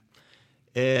 Nej.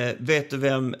 Vet du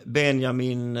vem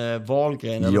Benjamin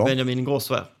Wahlgren eller Benjamin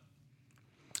Ingrosso är?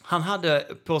 Han hade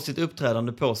på sitt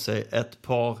uppträdande på sig ett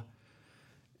par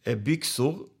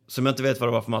byxor som jag inte vet vad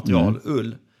det var för material,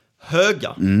 ull.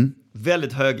 Höga,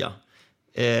 väldigt höga,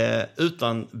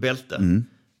 utan bälte.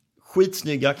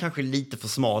 skitsnygga, kanske lite för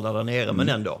smala där nere, men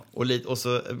ändå. Och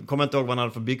så kommer jag inte ihåg vad han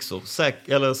hade för byxor,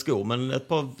 eller skor, men ett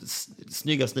par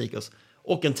snygga sneakers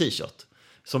och en t-shirt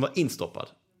som var instoppad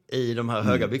i de här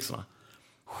höga byxorna.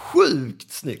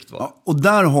 Sjukt snyggt, va? Ja, och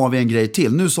där har vi en grej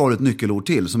till. Nu sa du ett nyckelord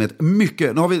till som är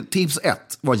mycket. Nu har vi tips 1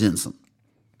 var jeansen.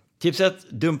 Tips 1,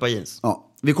 dumpa jeans. Ja,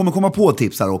 vi kommer komma på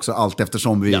tips här också allt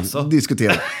eftersom vi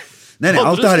diskuterar. Nej, Har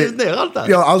allt du det här skrivit ner allt det här?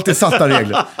 Ja, allt är satta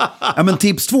regler. Ja, men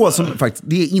tips 2 som faktiskt,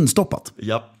 det är instoppat.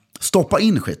 Ja. Stoppa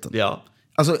in skiten. Ja.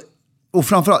 Alltså, och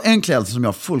framförallt en klädsel som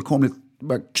jag fullkomligt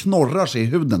bara knorrar sig i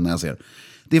huden när jag ser.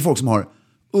 Det är folk som har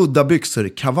udda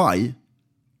byxor, kavaj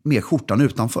med skjortan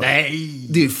utanför. Nej!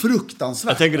 Det är fruktansvärt.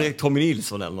 Jag tänker direkt Tommy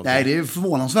Nilsson eller någonting. Nej, det är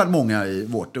förvånansvärt många i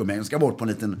vårt umgänge ska bort på en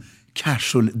liten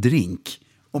casual drink.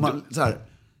 Och man, så här,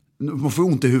 man får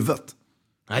ont i huvudet.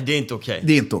 Nej, det är inte okej.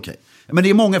 Det är inte okej. Men det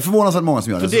är förvånansvärt många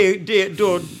som gör det.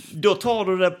 Då tar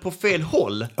du det på fel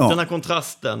håll, den här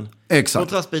kontrasten. Exakt.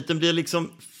 Kontrastbiten blir liksom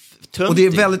töntig. Och det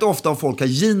är väldigt ofta av folk har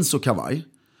jeans och kavaj.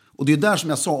 Och det är där som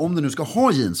jag sa, om du nu ska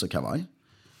ha jeans och kavaj.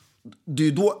 Det är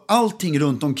ju då allting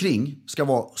runt omkring ska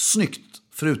vara snyggt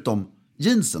förutom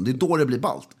jeansen. Det är då det blir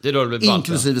ballt. Det är då det blir ballt,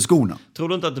 inklusive skorna. Tror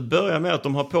du inte att det börjar med att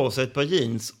de har på sig ett par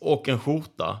jeans och en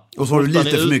skjorta? Och så har du skjortan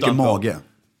lite är för mycket utanpå. mage.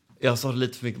 Ja, så har du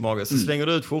lite för mycket mage. Så slänger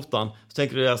du ut skjortan, så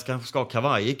tänker du att jag ska ha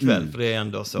kavaj ikväll, för det är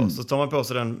ändå så. Så tar man på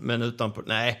sig den, men utanpå.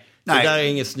 Nej, det där är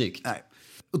inget snyggt. Nej.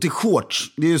 Och till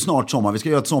shorts, det är ju snart sommar, vi ska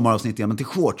göra ett sommaravsnitt igen, men till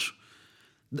shorts.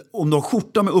 Om du har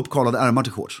skjorta med uppkallade ärmar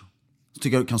till shorts, så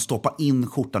tycker jag du kan stoppa in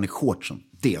skjortan i shortsen.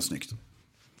 Det är snyggt.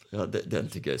 Ja, den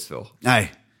tycker jag är svår.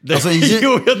 Nej. Alltså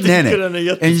jo, jag tycker den är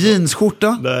jättesvår. En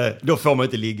jeanskjorta. Nej, då får man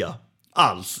inte ligga.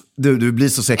 Alls. Du blir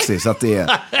så sexig så att det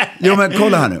är... Jo, men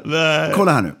kolla här nu. Nej.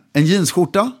 Kolla här nu. En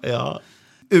jeansskjorta. Ja.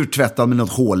 Urtvättad med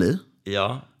något hål i.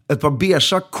 Ja. Ett par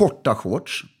beigea korta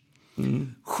shorts.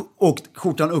 Och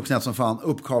skjortan uppknäppt som fan.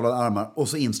 Uppkavlade armar. Och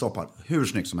så instoppad. Hur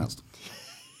snyggt som helst.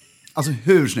 Alltså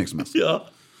hur snyggt som helst. Ja.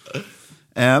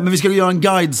 Men vi ska göra en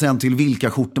guide sen till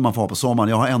vilka skjortor man får ha på sommaren.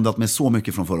 Jag har ändrat mig så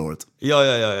mycket från förra året. Ja,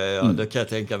 det kan jag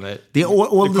tänka mig. Det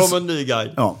kommer en ny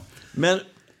guide. Ja. Men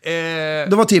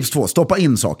det var tips 2. Stoppa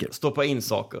in saker. stoppa in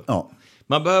saker. Ja.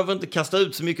 Man behöver inte kasta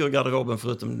ut så mycket ur garderoben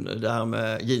förutom det här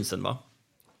med jeansen, va?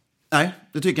 Nej,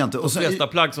 det tycker jag inte. De flesta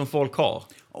plagg som folk har.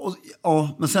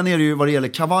 Ja, men sen är det ju vad det gäller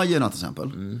kavajerna till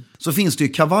exempel. Så finns det ju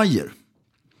kavajer.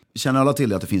 Känner alla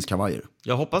till att det finns kavajer?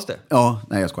 Jag hoppas det. Ja,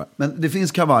 nej jag skojar. Men det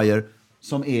finns kavajer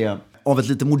som är av ett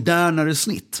lite modernare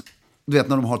snitt. Du vet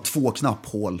när de har 2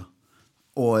 knapphål.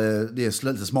 Och det är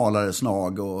lite smalare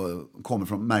snag och kommer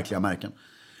från märkliga märken.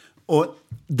 Och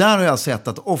där har jag sett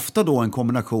att ofta då en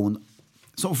kombination,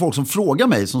 som folk som frågar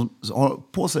mig som har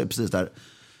på sig precis där.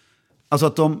 Alltså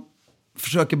att de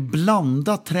försöker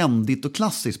blanda trendigt och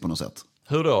klassiskt på något sätt.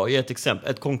 Hur då? Ge ett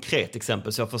exempel, ett konkret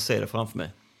exempel så jag får se det framför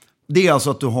mig. Det är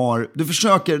alltså att du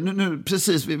försöker, nu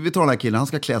precis, vi tar den här killen, han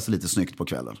ska klä sig lite snyggt på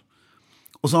kvällen.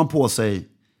 Och så har han på sig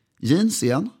jeans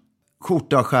igen,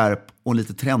 skjorta, skärp och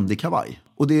lite trendig kavaj.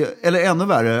 Och det, eller ännu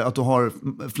värre, att du har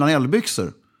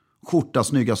flanellbyxor, skjorta,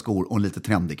 snygga skor och en lite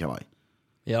trendig kavaj.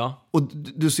 Ja. Och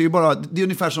du ser ju bara, det är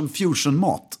ungefär som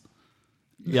fusionmat.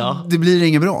 Ja. Det blir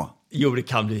inget bra. Jo, det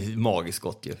kan bli magiskt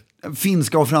gott ju.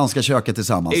 Finska och franska köket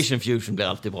tillsammans. Asian fusion blir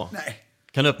alltid bra. Nej.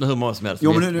 Kan öppna hur många som helst.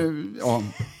 Jo, men ja.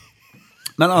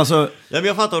 Men alltså... Ja, men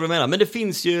jag fattar vad du menar. Men det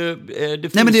finns ju... Nej,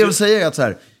 men det jag vill säga är att så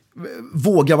här,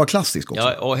 våga vara klassisk också.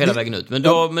 Ja, och hela vägen ut. Men då...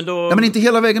 Ja, men inte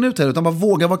hela vägen ut heller, utan bara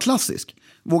våga vara klassisk.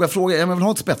 Våga fråga, jag vill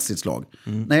ha ett spetsigt slag.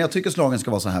 Nej, jag tycker slagen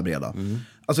ska vara så här breda.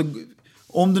 Alltså,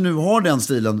 om du nu har den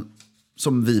stilen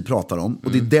som vi pratar om,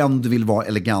 och det är den du vill vara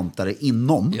elegantare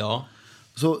inom, Ja.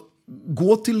 så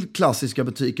gå till klassiska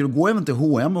butiker och gå även till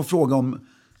H&M och fråga om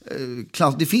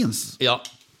det finns. Ja.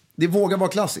 Det vågar vara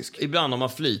klassisk. Ibland har man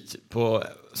flyt på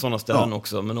sådana ställen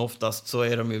också, men oftast så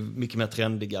är de ju mycket mer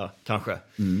trendiga kanske.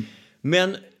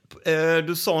 Men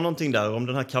du sa någonting där om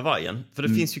den här kavajen. För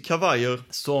det finns ju kavajer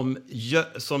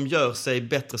som gör sig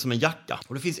bättre som en jacka.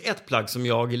 Och det finns ett plagg som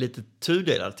jag är lite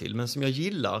tudelad till, men som jag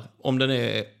gillar om den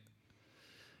är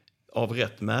av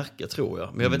rätt märke, tror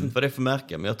jag. Men jag vet inte vad det är för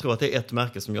märke, men jag tror att det är ett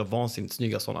märke som gör vansinnigt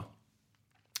snygga sådana.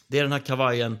 Det är den här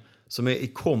kavajen som är i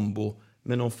kombo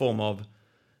med någon form av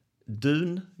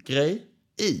dungrej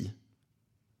i.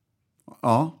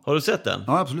 Ja. Har du sett den?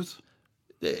 Ja, absolut.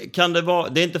 Kan det vara,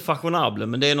 det är inte fashionable,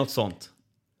 men det är något sånt.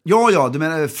 Ja, du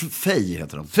menar Fej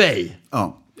heter de. Fej!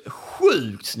 Ja.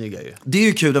 Sjukt snygga ju. Det är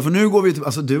ju kul, för nu går vi till,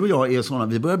 alltså du och jag är sådana,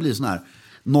 vi börjar bli såna här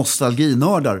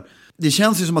nostalginördar. Det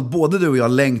känns ju som att både du och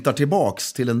jag längtar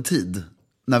tillbaks till en tid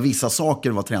när vissa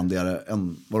saker var trendigare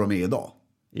än vad de är idag.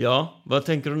 Ja, vad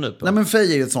tänker du nu på? Nej, men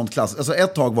Fej är ju ett sånt klass. Alltså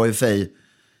ett tag var ju Fej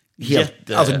Helt,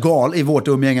 i vårt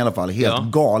umgänge i alla fall,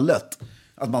 helt galet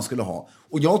att man skulle ha.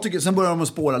 Och jag tycker, sen börjar de att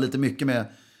spåra lite mycket med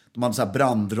de hade så här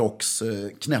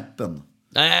brandrocksknäppen.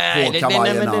 Nej.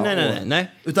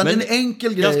 Utan men en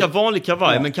enkel grej. Ganska vanlig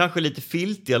kavaj, men kanske lite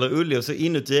filtig eller ullig. Och så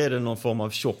inuti är det någon form av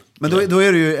tjock. Men då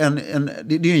är det ju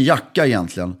det är ju en jacka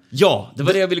egentligen. Ja, det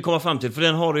var det jag ville komma fram till. För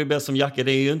den har du ju bäst som jacka.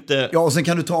 Det är ju inte... Ja, och sen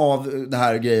kan du ta av det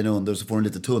här grejen under så får du en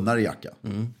lite tunnare jacka.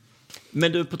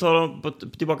 Men du,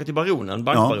 tillbaka till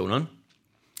bankbaronen.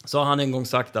 Så har han en gång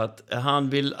sagt att han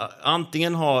vill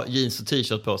antingen ha jeans och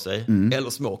t-shirt på sig eller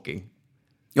smoking.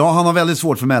 Ja, han har väldigt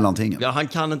svårt för mellantingen. Ja, han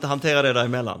kan inte hantera det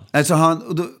däremellan. Alltså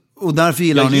och därför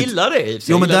gillar han inte... Jag gillar det.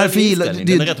 Jo, men därför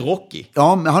den är rätt rockig.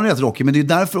 Ja, men han är rätt rockig. Men det är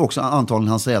därför också antagligen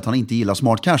han säger att han inte gillar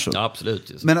smart casual. Ja,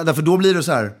 absolut. Men därför då blir det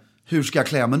så här, hur ska jag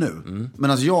klä mig nu?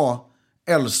 Men alltså jag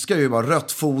älskar ju bara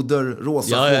rött foder,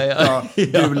 rosa skjorta,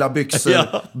 gula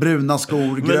byxor, bruna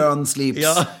skor, grön slips,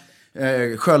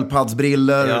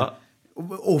 sköldpaddsbriller. Ja.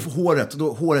 Och håret,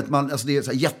 alltså det är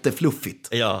så här jättefluffigt.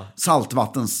 Ja.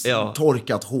 Saltvattens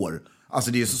torkat hår.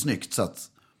 Alltså det är så snyggt så att...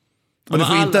 Men du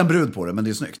får inte en brud på det, men det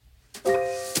är snyggt.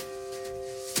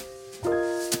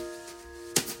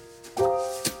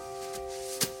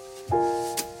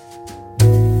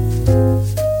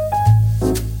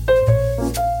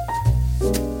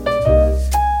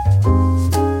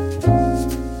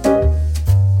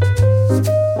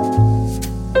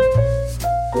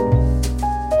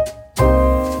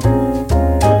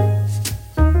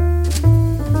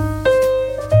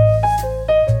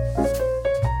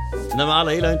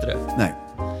 Alla gillar inte det. Nej.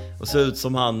 Och ser ut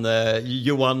som han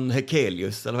Johan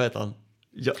Hakelius, eller vad heter han?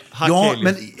 Ja,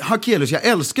 men Hakelius, jag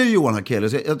älskar ju Johan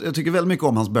Hakelius. Jag tycker väldigt mycket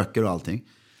om hans böcker och allting.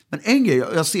 Men en grej,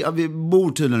 jag ser, vi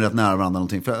bor tydligen rätt nära varandra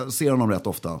någonting, för jag ser honom rätt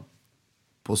ofta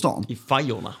på stan. I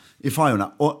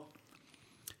Fajorna.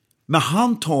 Men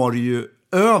han tar ju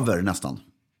över nästan.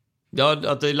 Ja,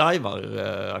 att det är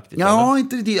lajvar-aktigt. Ja,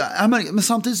 inte det. Men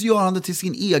samtidigt så gör han det till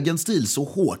sin egen stil så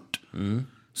hårt.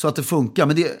 Så att det funkar.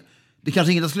 Men det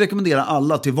kanske inget jag skulle rekommendera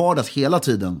alla till vardags hela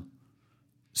tiden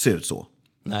ser ut så.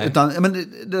 Nej. Utan, men,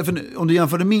 om du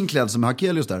jämförde min klädsel med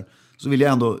Hakelius där, så vill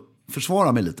jag ändå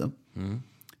försvara mig lite.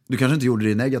 Du kanske inte gjorde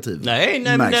det negativt.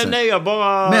 Nej, jag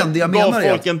bara gav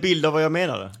folk en bild av vad jag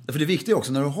menade. För det viktiga är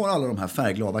också, när du har alla de här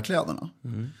färgglada kläderna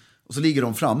och så ligger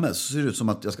de framme, så ser det ut som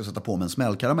att jag ska sätta på mig en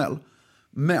smällkaramell.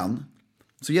 Men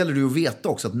så gäller det ju att veta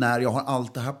också att när jag har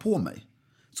allt det här på mig,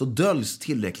 så döljs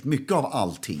tillräckligt mycket av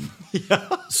allting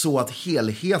så att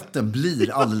helheten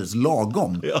blir alldeles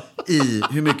lagom i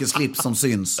hur mycket slips som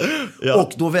syns.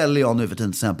 Och då väljer jag nu för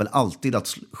tiden till exempel alltid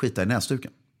att skita i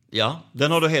näsduken. Ja,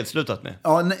 den har du helt slutat med.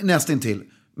 Ja, nästintill.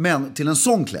 Men till en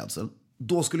sån klädsel,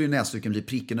 då skulle ju näsduken bli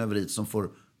pricken över i som får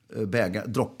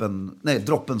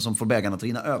droppen som får bägaren att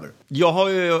rinna över.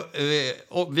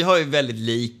 Vi har ju väldigt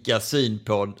lika syn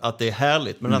på att det är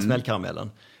härligt med den här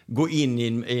smällkaramellen. Gå in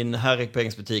i en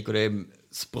herrekpengsbutik och det är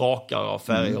sprakar av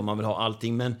färger och man vill ha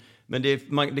allting. Men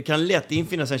det kan lätt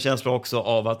infinna sig en känsla också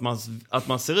av att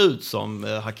man ser ut som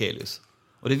Hakelius.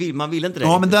 Och man vill inte det.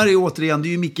 Ja, men där är återigen, det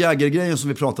är ju Mick Jagger-grejen som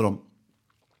vi pratar om.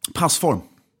 Passform.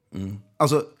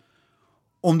 Alltså,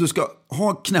 om du ska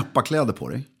ha knäppa kläder på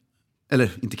dig,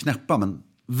 eller inte knäppa, men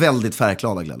väldigt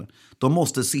färgglada kläder, de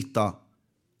måste sitta,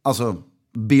 alltså,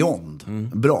 beyond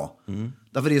bra.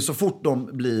 Därför det är så fort de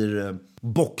blir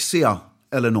boxiga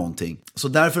eller någonting. Så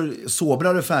därför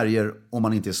sobrare färger om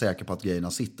man inte är säker på att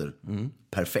grejerna sitter.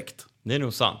 Perfekt. Det är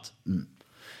nog sant.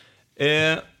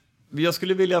 Jag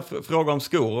skulle vilja fråga om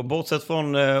skor. Bortsett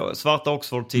från svarta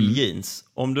Oxford till jeans.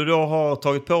 Om du då har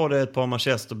tagit på dig ett par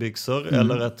manchesterbyxor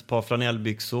eller ett par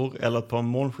flanellbyxor eller ett par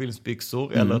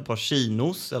molnskinnsbyxor eller ett par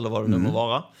chinos eller vad det nu må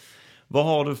vara. Vad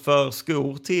har du för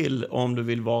skor till om du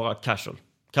vill vara casual?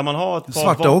 Kan man ha ett par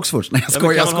svarta Oxfords? Nej, jag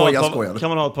skojar. Kan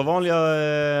man ha ett par vanliga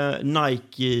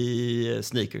Nike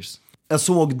sneakers? Jag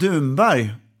såg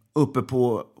Dunberg uppe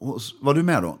på... Var du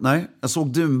med då? Nej, jag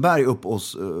såg Dunberg uppe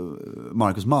hos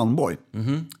Marcus Malmborg.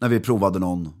 När vi provade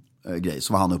någon grej.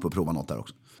 Så var han uppe och provade något där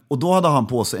också. Och då hade han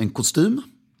på sig en kostym,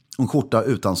 en skjorta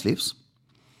utan slivs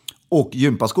och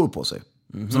gympaskor på sig.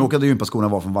 Sen råkade gympaskorna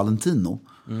vara från Valentino.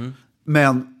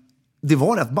 Men det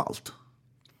var rätt ballt.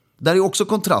 Där är också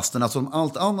kontrasten, alltså om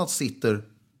allt annat sitter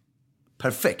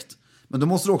perfekt. Men då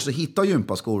måste du också hitta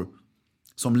gympaskor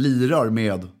som lirar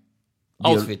med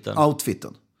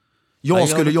outfiten.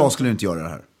 Jag skulle inte göra det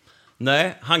här.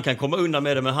 Nej, han kan komma undan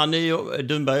med det, men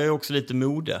Dunberg är ju också lite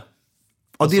mode. Ja,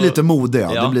 alltså, det är lite mode,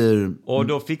 ja. Det blir... Och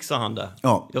då fixar han det.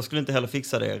 Ja. Jag skulle inte heller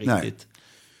fixa det riktigt. Nej.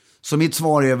 Så mitt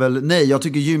svar är väl nej, jag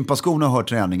tycker gympaskorna hör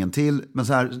träningen till. Men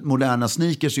så här moderna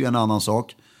sneakers är ju en annan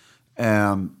sak.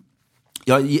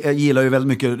 Jag gillar ju väldigt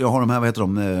mycket, jag har de här, vad heter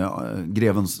de,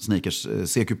 Grevens sneakers,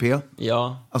 CQP.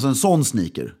 Ja. Alltså en sån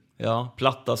sneaker. Ja,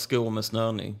 platta skor med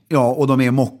snörning. Ja, och de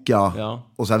är mocka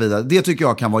och så här vidare. Det tycker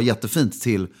jag kan vara jättefint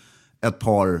till ett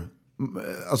par,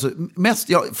 alltså mest,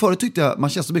 förut tyckte jag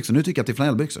manchesterbyxor, nu tycker jag att det är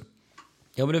flanellbyxor.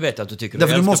 Ja, men du vet att du tycker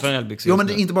Därför du älskar måste, flanellbyxor. ja, men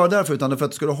det är inte bara därför, utan för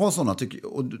att ska du ha sådana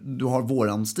och du har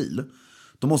våran stil,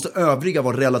 då måste övriga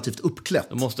vara relativt uppklätt.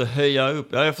 Du måste höja upp,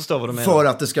 ja jag förstår vad du menar. För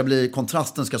att det ska bli,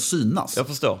 kontrasten ska synas. Jag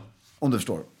förstår. Om du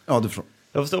förstår. Ja, du förstår.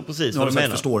 Jag förstår precis vad vad du du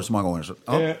menar. Förstår så många gånger. Så.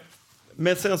 Ja.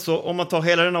 Men sen så, om man tar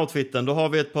hela den outfiten, då har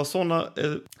vi ett par sådana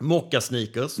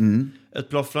mocka-sneakers. Ett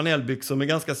par flanellbyxor med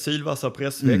ganska sylvassa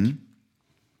pressveck.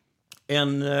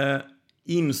 En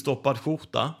instoppad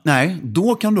skjorta. Nej,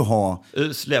 då kan du ha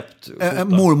Släppt skjorta.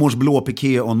 mormors blå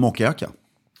piké och en mockajacka.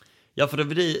 Ja, för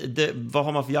vad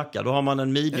har man för jacka? Då har man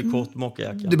en midjekort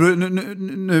mockajacka.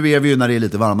 Nu är vi ju när det är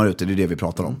lite varmare ute, det är det vi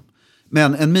pratar om.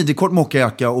 Men en midjekort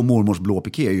mockajacka och mormors blå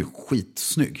piké är ju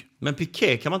skitsnygg. Men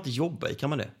piké kan man inte jobba i, kan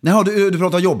man det? Nej, du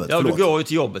pratar jobbet, Ja, förlåt. du går ju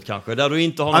till jobbet kanske, där du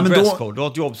inte har någon dresscode. Du har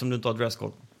ett jobb som du inte har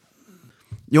dresscode.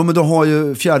 Jo, men då har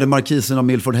ju fjärde markisen av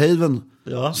Milford Haven,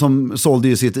 som sålde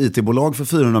ju sitt IT-bolag för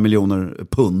 400 miljoner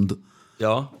pund.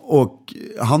 Ja. Och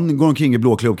han går omkring i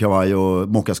blå klubbkavaj och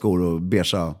mockaskor och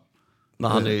beigea.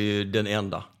 Men han är ju den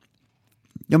enda.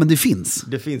 Ja, men det finns.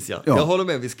 Det finns, ja. Jag håller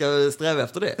med, vi ska sträva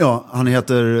efter det. Ja, han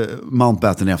heter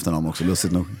Mountbatten i efternamn också,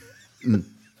 lustigt nog.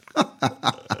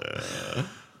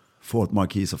 Fort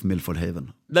Marquis of Milford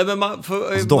Haven. Nej, men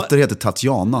hans dotter heter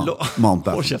Tatjana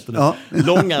Mountbatten. Ja.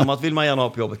 Långärmat vill man gärna ha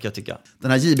på jobbet, kan jag tycka.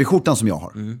 Den här JB-skjortan som jag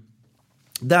har.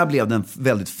 Där blev det en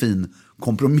väldigt fin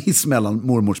kompromiss mellan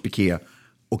mormors piké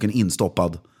och en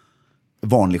instoppad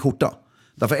vanlig skjorta.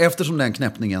 Därför eftersom den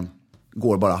knäppningen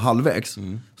går bara halvvägs,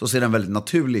 så ser den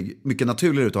väldigt mycket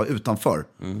naturligare ut att ha utanför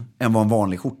än vad en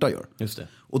vanlig skjorta gör. Just det.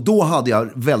 Och då hade jag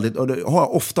och det har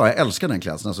jag ofta, jag älskar den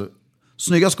klädseln. Alltså,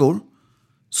 snygga skor,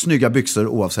 snygga byxor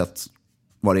oavsett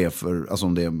vad det är för, alltså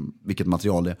om det är, vilket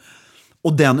material det är.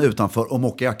 Och den utanför och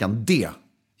mockajackan, det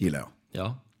gillar jag.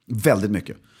 Ja. Väldigt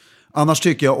mycket. Annars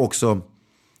tycker jag också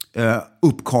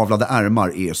uppkavlade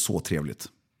ärmar är så trevligt.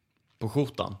 På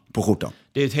skjortan? På skjortan.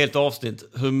 Det är ett helt avsnitt.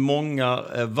 Hur många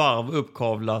varv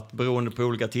uppkavlat beroende på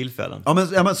olika tillfällen?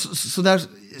 Ja, men så där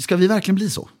ska vi verkligen bli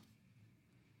så.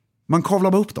 Man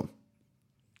kavlar bara upp dem.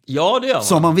 Ja, det gör man.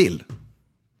 Som man vill.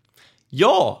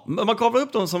 Ja, man kavlar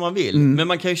upp dem som man vill. Men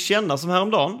man kan ju känna som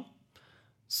häromdagen.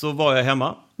 Så var jag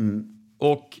hemma.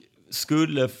 Och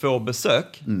skulle få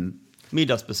besök.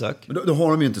 Middagsbesök. Men då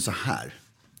har de ju inte så här.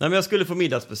 Nej, men jag skulle få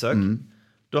middagsbesök.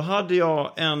 Då hade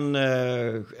jag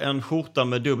en skjorta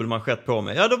med dubbel manschett på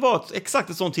mig. Ja, det var exakt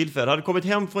ett sånt tillfälle. Jag hade kommit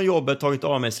hem från jobbet, tagit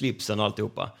av mig slipsen och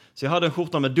alltihopa. Så jag hade en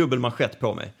skjorta med dubbel manschett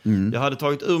på mig. Jag hade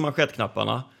tagit ur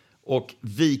manschettknapparna och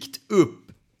vikt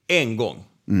upp en gång.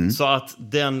 Så att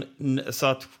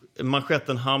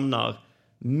manschetten hamnar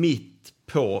mitt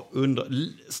på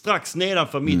strax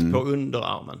nedanför mitt på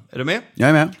underarmen. Är du med? Jag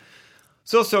är med.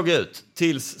 Så såg jag ut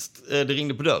tills det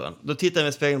ringde på dörren. Då tittade jag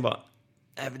i spegeln och bara,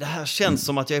 det här känns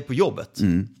som att jag är på jobbet.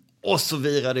 Och så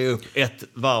virade jag upp ett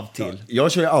varv till.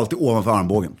 Jag kör ju alltid ovanför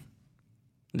armbågen.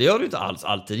 Det gör du inte alls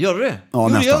alltid. Gör du det? Ja, jo,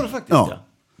 nästan. det gör du faktiskt. Ja.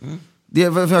 Det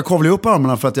är för jag kavlar upp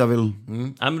armarna för att jag vill...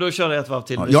 Nej, men då kör jag ett varv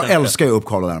till. Ja, jag älskar ju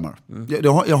uppkavlade armar.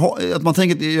 Man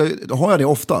tänker, har jag det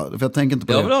ofta? För jag tänker inte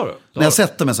på det. Ja, men det har du. När jag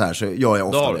sätter mig så här så gör jag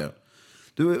ofta det.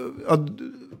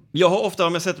 Jag har ofta,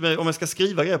 om jag ska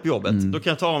skriva grejer på jobbet, då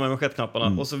kan jag ta av mig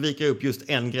manschettknapparna och så viker jag upp just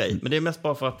en grej. Men det är mest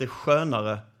bara för att det är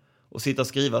skönare att sitta och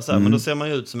skriva så här. Men då ser man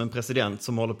ju ut som en president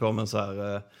som håller på med en så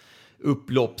här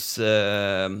upplopps...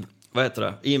 vad heter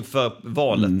det? Inför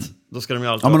valet. Då ska de ju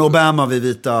alltid men Obama vid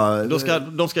vita...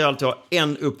 De ska ju alltid ha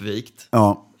en uppvikt.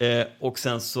 Ja. Och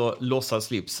sen så lossar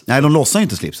slips. Nej, de lossar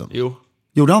inte slipsen. Jo.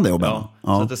 Gjorde han det, Obama?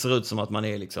 Ja. Så att det ser ut som att man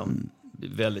är liksom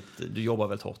väldigt... Du jobbar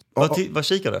väldigt hårt. Vad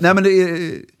kikar du efter? Nej, men det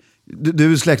är...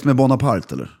 Du är släkt med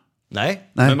Bonaparte, eller?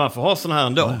 Nej, men man får ha sån här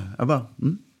ändå. Jag bara...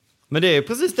 Men det är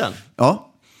precis den.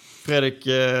 Ja. Fredrik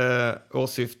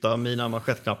åsyftar mina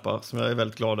manschettknappar som jag är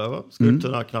väldigt glad över.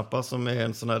 Skulpturknappar som är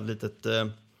en sån här litet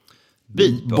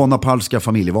bit på. Bonaparteska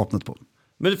familjevapnet på.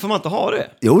 Men får man inte ha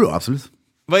det? Jo då, absolut.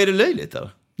 Vad är det löjligt eller?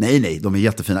 Nej, de är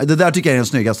jättefina. Det där tycker jag är den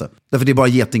snyggaste. Därför det är bara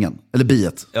getingen, eller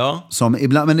biet. Ja.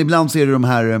 Men ibland så är det de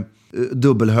här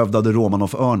dubbelhövdade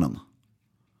Romanov-örnen.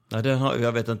 Nej,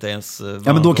 jag vet inte ens.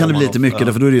 Ja, men då kan det bli lite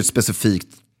mycket, för då är det ett specifikt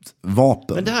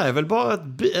vapen. Men det här är väl bara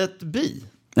ett bi?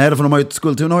 Nej, för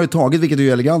skulpturen har ju tagit, vilket är ju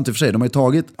elegant i och för sig, de har ju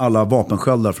tagit alla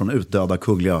vapensköldar från utdöda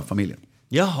kungliga familjer.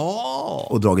 Jaha!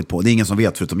 Och dragit på. Det är ingen som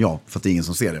vet förutom jag, för att det är ingen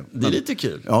som ser det. Det är lite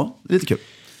kul. Ja, det är lite kul.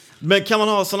 Men kan man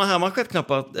ha såna här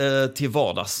manschettknappar till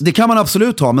vardags? Det kan man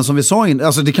absolut ha, men som vi sa innan,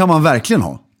 alltså det kan man verkligen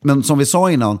ha. Men som vi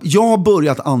sa innan, jag har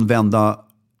börjat använda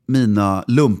mina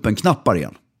lumpenknappar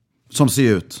igen. Som ser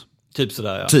ut Typ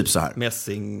sådär, ja. typ så här.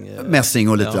 Mässing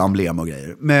och lite emblem och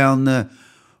grejer. Men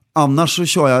annars så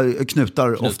kör jag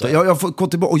knutar ofta. Jag får gå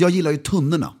tillbaka, och jag gillar ju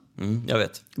tunnorna. Jag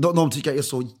vet. De tycker jag är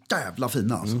så jävla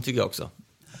fina. Alltså. Tycker jag också.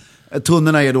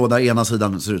 Tunnorna är då där ena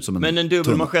sidan ser ut som en Men en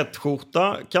dubbel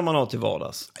manschettskjorta kan man ha till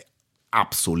vardags?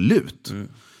 Absolut.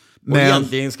 Men... Och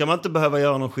egentligen ska man inte behöva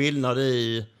göra någon skillnad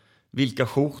i vilka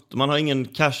skjortor. Man har ingen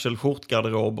casual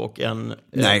skjortgarderob och en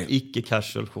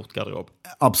icke-casual skjortgarderob.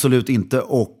 Absolut inte.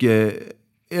 Och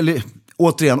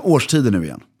återigen, årstider nu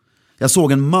igen. Jag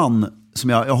såg en man som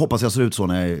jag hoppas jag ser ut så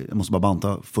när jag måste bara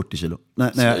banta 40 kilo.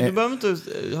 Du behöver inte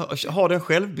ha den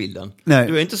självbilden. Nej.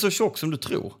 Du är inte så tjock som du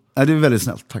tror. Nej, det är väldigt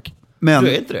snällt, tack. Men, du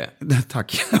är inte det?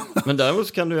 Tack. Men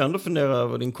däremot kan du ändå fundera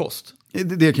över din kost.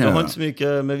 Det kan jag har göra. inte så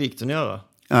mycket med vikten att göra.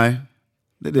 Nej,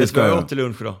 det ska jag åt till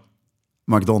lunch då.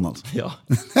 McDonalds. Ja.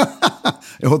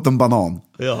 Jag åt en banan.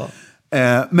 Ja.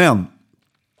 Men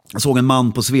jag såg en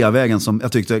man på Sveavägen som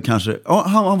jag tyckte kanske... Ja,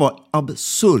 han var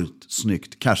absurt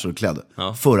snyggt casual-klädd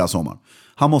förra sommaren.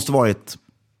 Han måste varit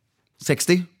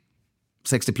 60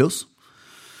 plus.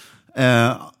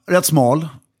 Rätt smal.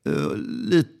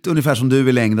 Lite ungefär som du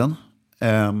i längden.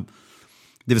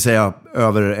 Det vill säga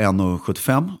över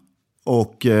 1,75.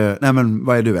 Och, nej men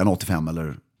vad är du, 1,85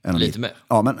 eller? Lite mer.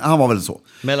 Ja, men han var väl så.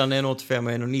 Mellan 1,85 och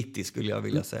 1,90 skulle jag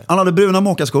vilja säga. Han hade bruna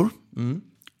mockaskor.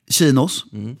 Chinos.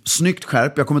 Snyggt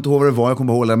skärp. Jag kommer inte ihåg vad det var. Jag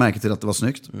kommer hålla märke till att det var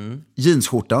snyggt.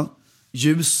 Jeansskjorta.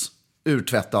 Ljus.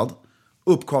 Urtvättad.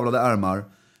 Uppkavlade ärmar.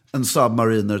 En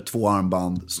Submariner, 2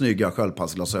 armband. Snygga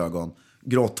sköldpaddsglasögon.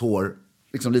 Grått hår.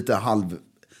 Liksom lite halv...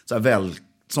 Så här väl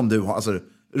som du har. Alltså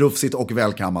rufsigt och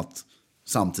välkammat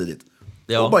samtidigt.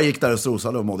 Ja. Och bara gick där och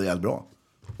strosade och mådde jävligt bra.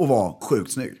 Och var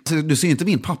sjukt snygg. Du ser inte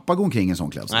min pappa gå omkring i en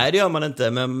sån klädsel. Nej, det gör man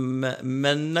inte.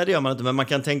 Men det gör man inte. Men man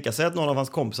kan tänka sig att någon av hans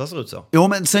kompisar ser ut så. Ja,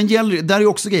 men sen gäller det, där är ju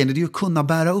också grejen, det är ju att kunna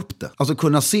bära upp det. Alltså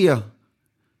kunna se...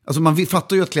 Alltså man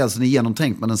fattar ju att klädseln är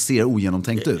genomtänkt, men den ser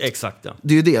ogenomtänkt ut. Exakt, ja.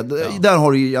 Det är ju det. Ja. Där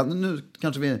har du ju... Nu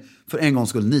kanske vi för en gång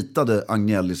skulle nitade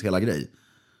Agnellis hela grej.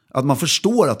 Att man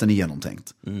förstår att den är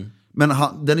genomtänkt. Men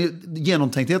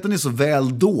genomtänktheten är så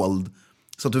väl dold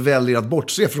så att du väljer att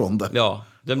bortse från det. Ja,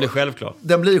 den blir självklar.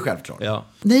 Den blir självklar. Ja.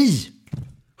 Nej!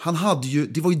 Han hade ju...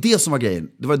 Det var ju det som var grejen.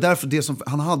 Det var därför det som...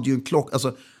 Han hade ju en klocka...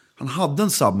 Alltså, han hade en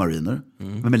Submariner,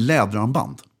 men med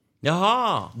läderarmband.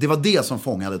 Jaha! Det var det som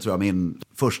fångade, tror jag, min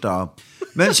första...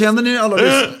 Men känner ni alla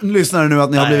lyssnare nu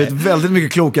att ni har blivit väldigt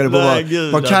mycket klokare på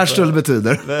vad casual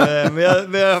betyder?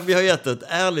 Men vi har gett ett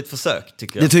ärligt försök,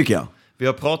 tycker jag. Det tycker jag. Vi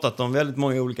har pratat om väldigt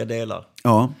många olika delar.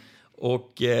 Ja.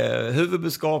 Och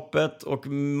huvudbudskapet och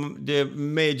det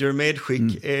major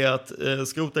medskick är att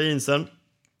skrota jeansen,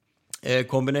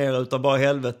 kombinera utav bara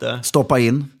helvete. Stoppa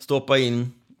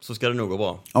in, så ska det nog gå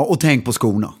bra. Ja, och tänk på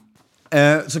skorna.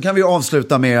 Så kan vi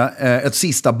avsluta med ett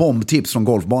sista bombtips från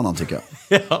golfbanan, tycker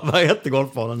jag. Ja, vad heter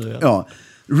golfbanan nu? Ja.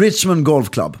 Richmond Golf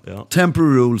Club. Ja.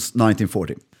 Temporary Rules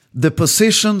 1940. The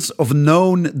positions of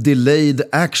known delayed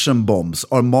action bombs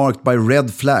are marked by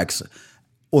red flags.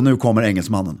 Och nu kommer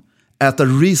engelsmannen. At a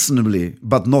reasonably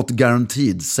but not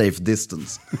guaranteed safe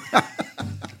distance.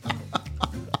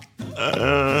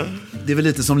 Det är väl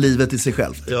lite som livet i sig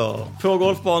själv. Ja. På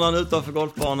golfbanan, utanför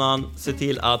golfbanan, se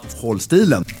till att... Håll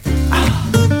stilen.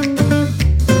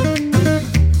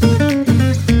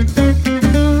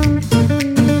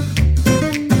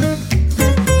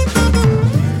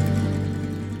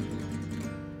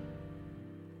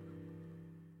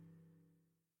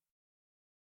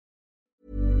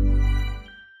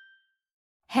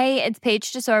 Hey, it's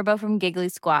Paige DeSorbo from Giggly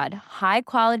Squad. High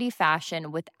quality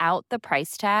fashion without the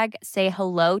price tag. Say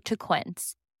hello to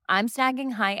Quince. I'm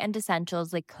snagging high-end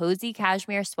essentials like cozy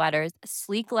cashmere sweaters,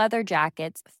 sleek leather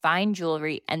jackets, fine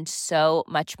jewelry, and so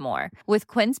much more. With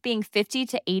Quince being 50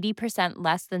 to 80%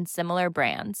 less than similar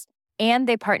brands. And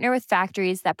they partner with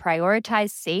factories that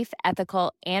prioritize safe,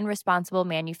 ethical, and responsible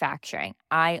manufacturing.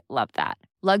 I love that.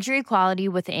 Luxury quality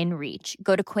within reach.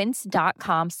 Go to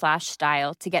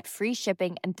quince.com/style to get free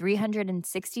shipping and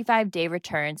 365-day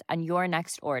returns on your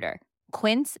next order.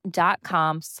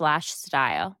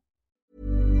 Quince.com/style.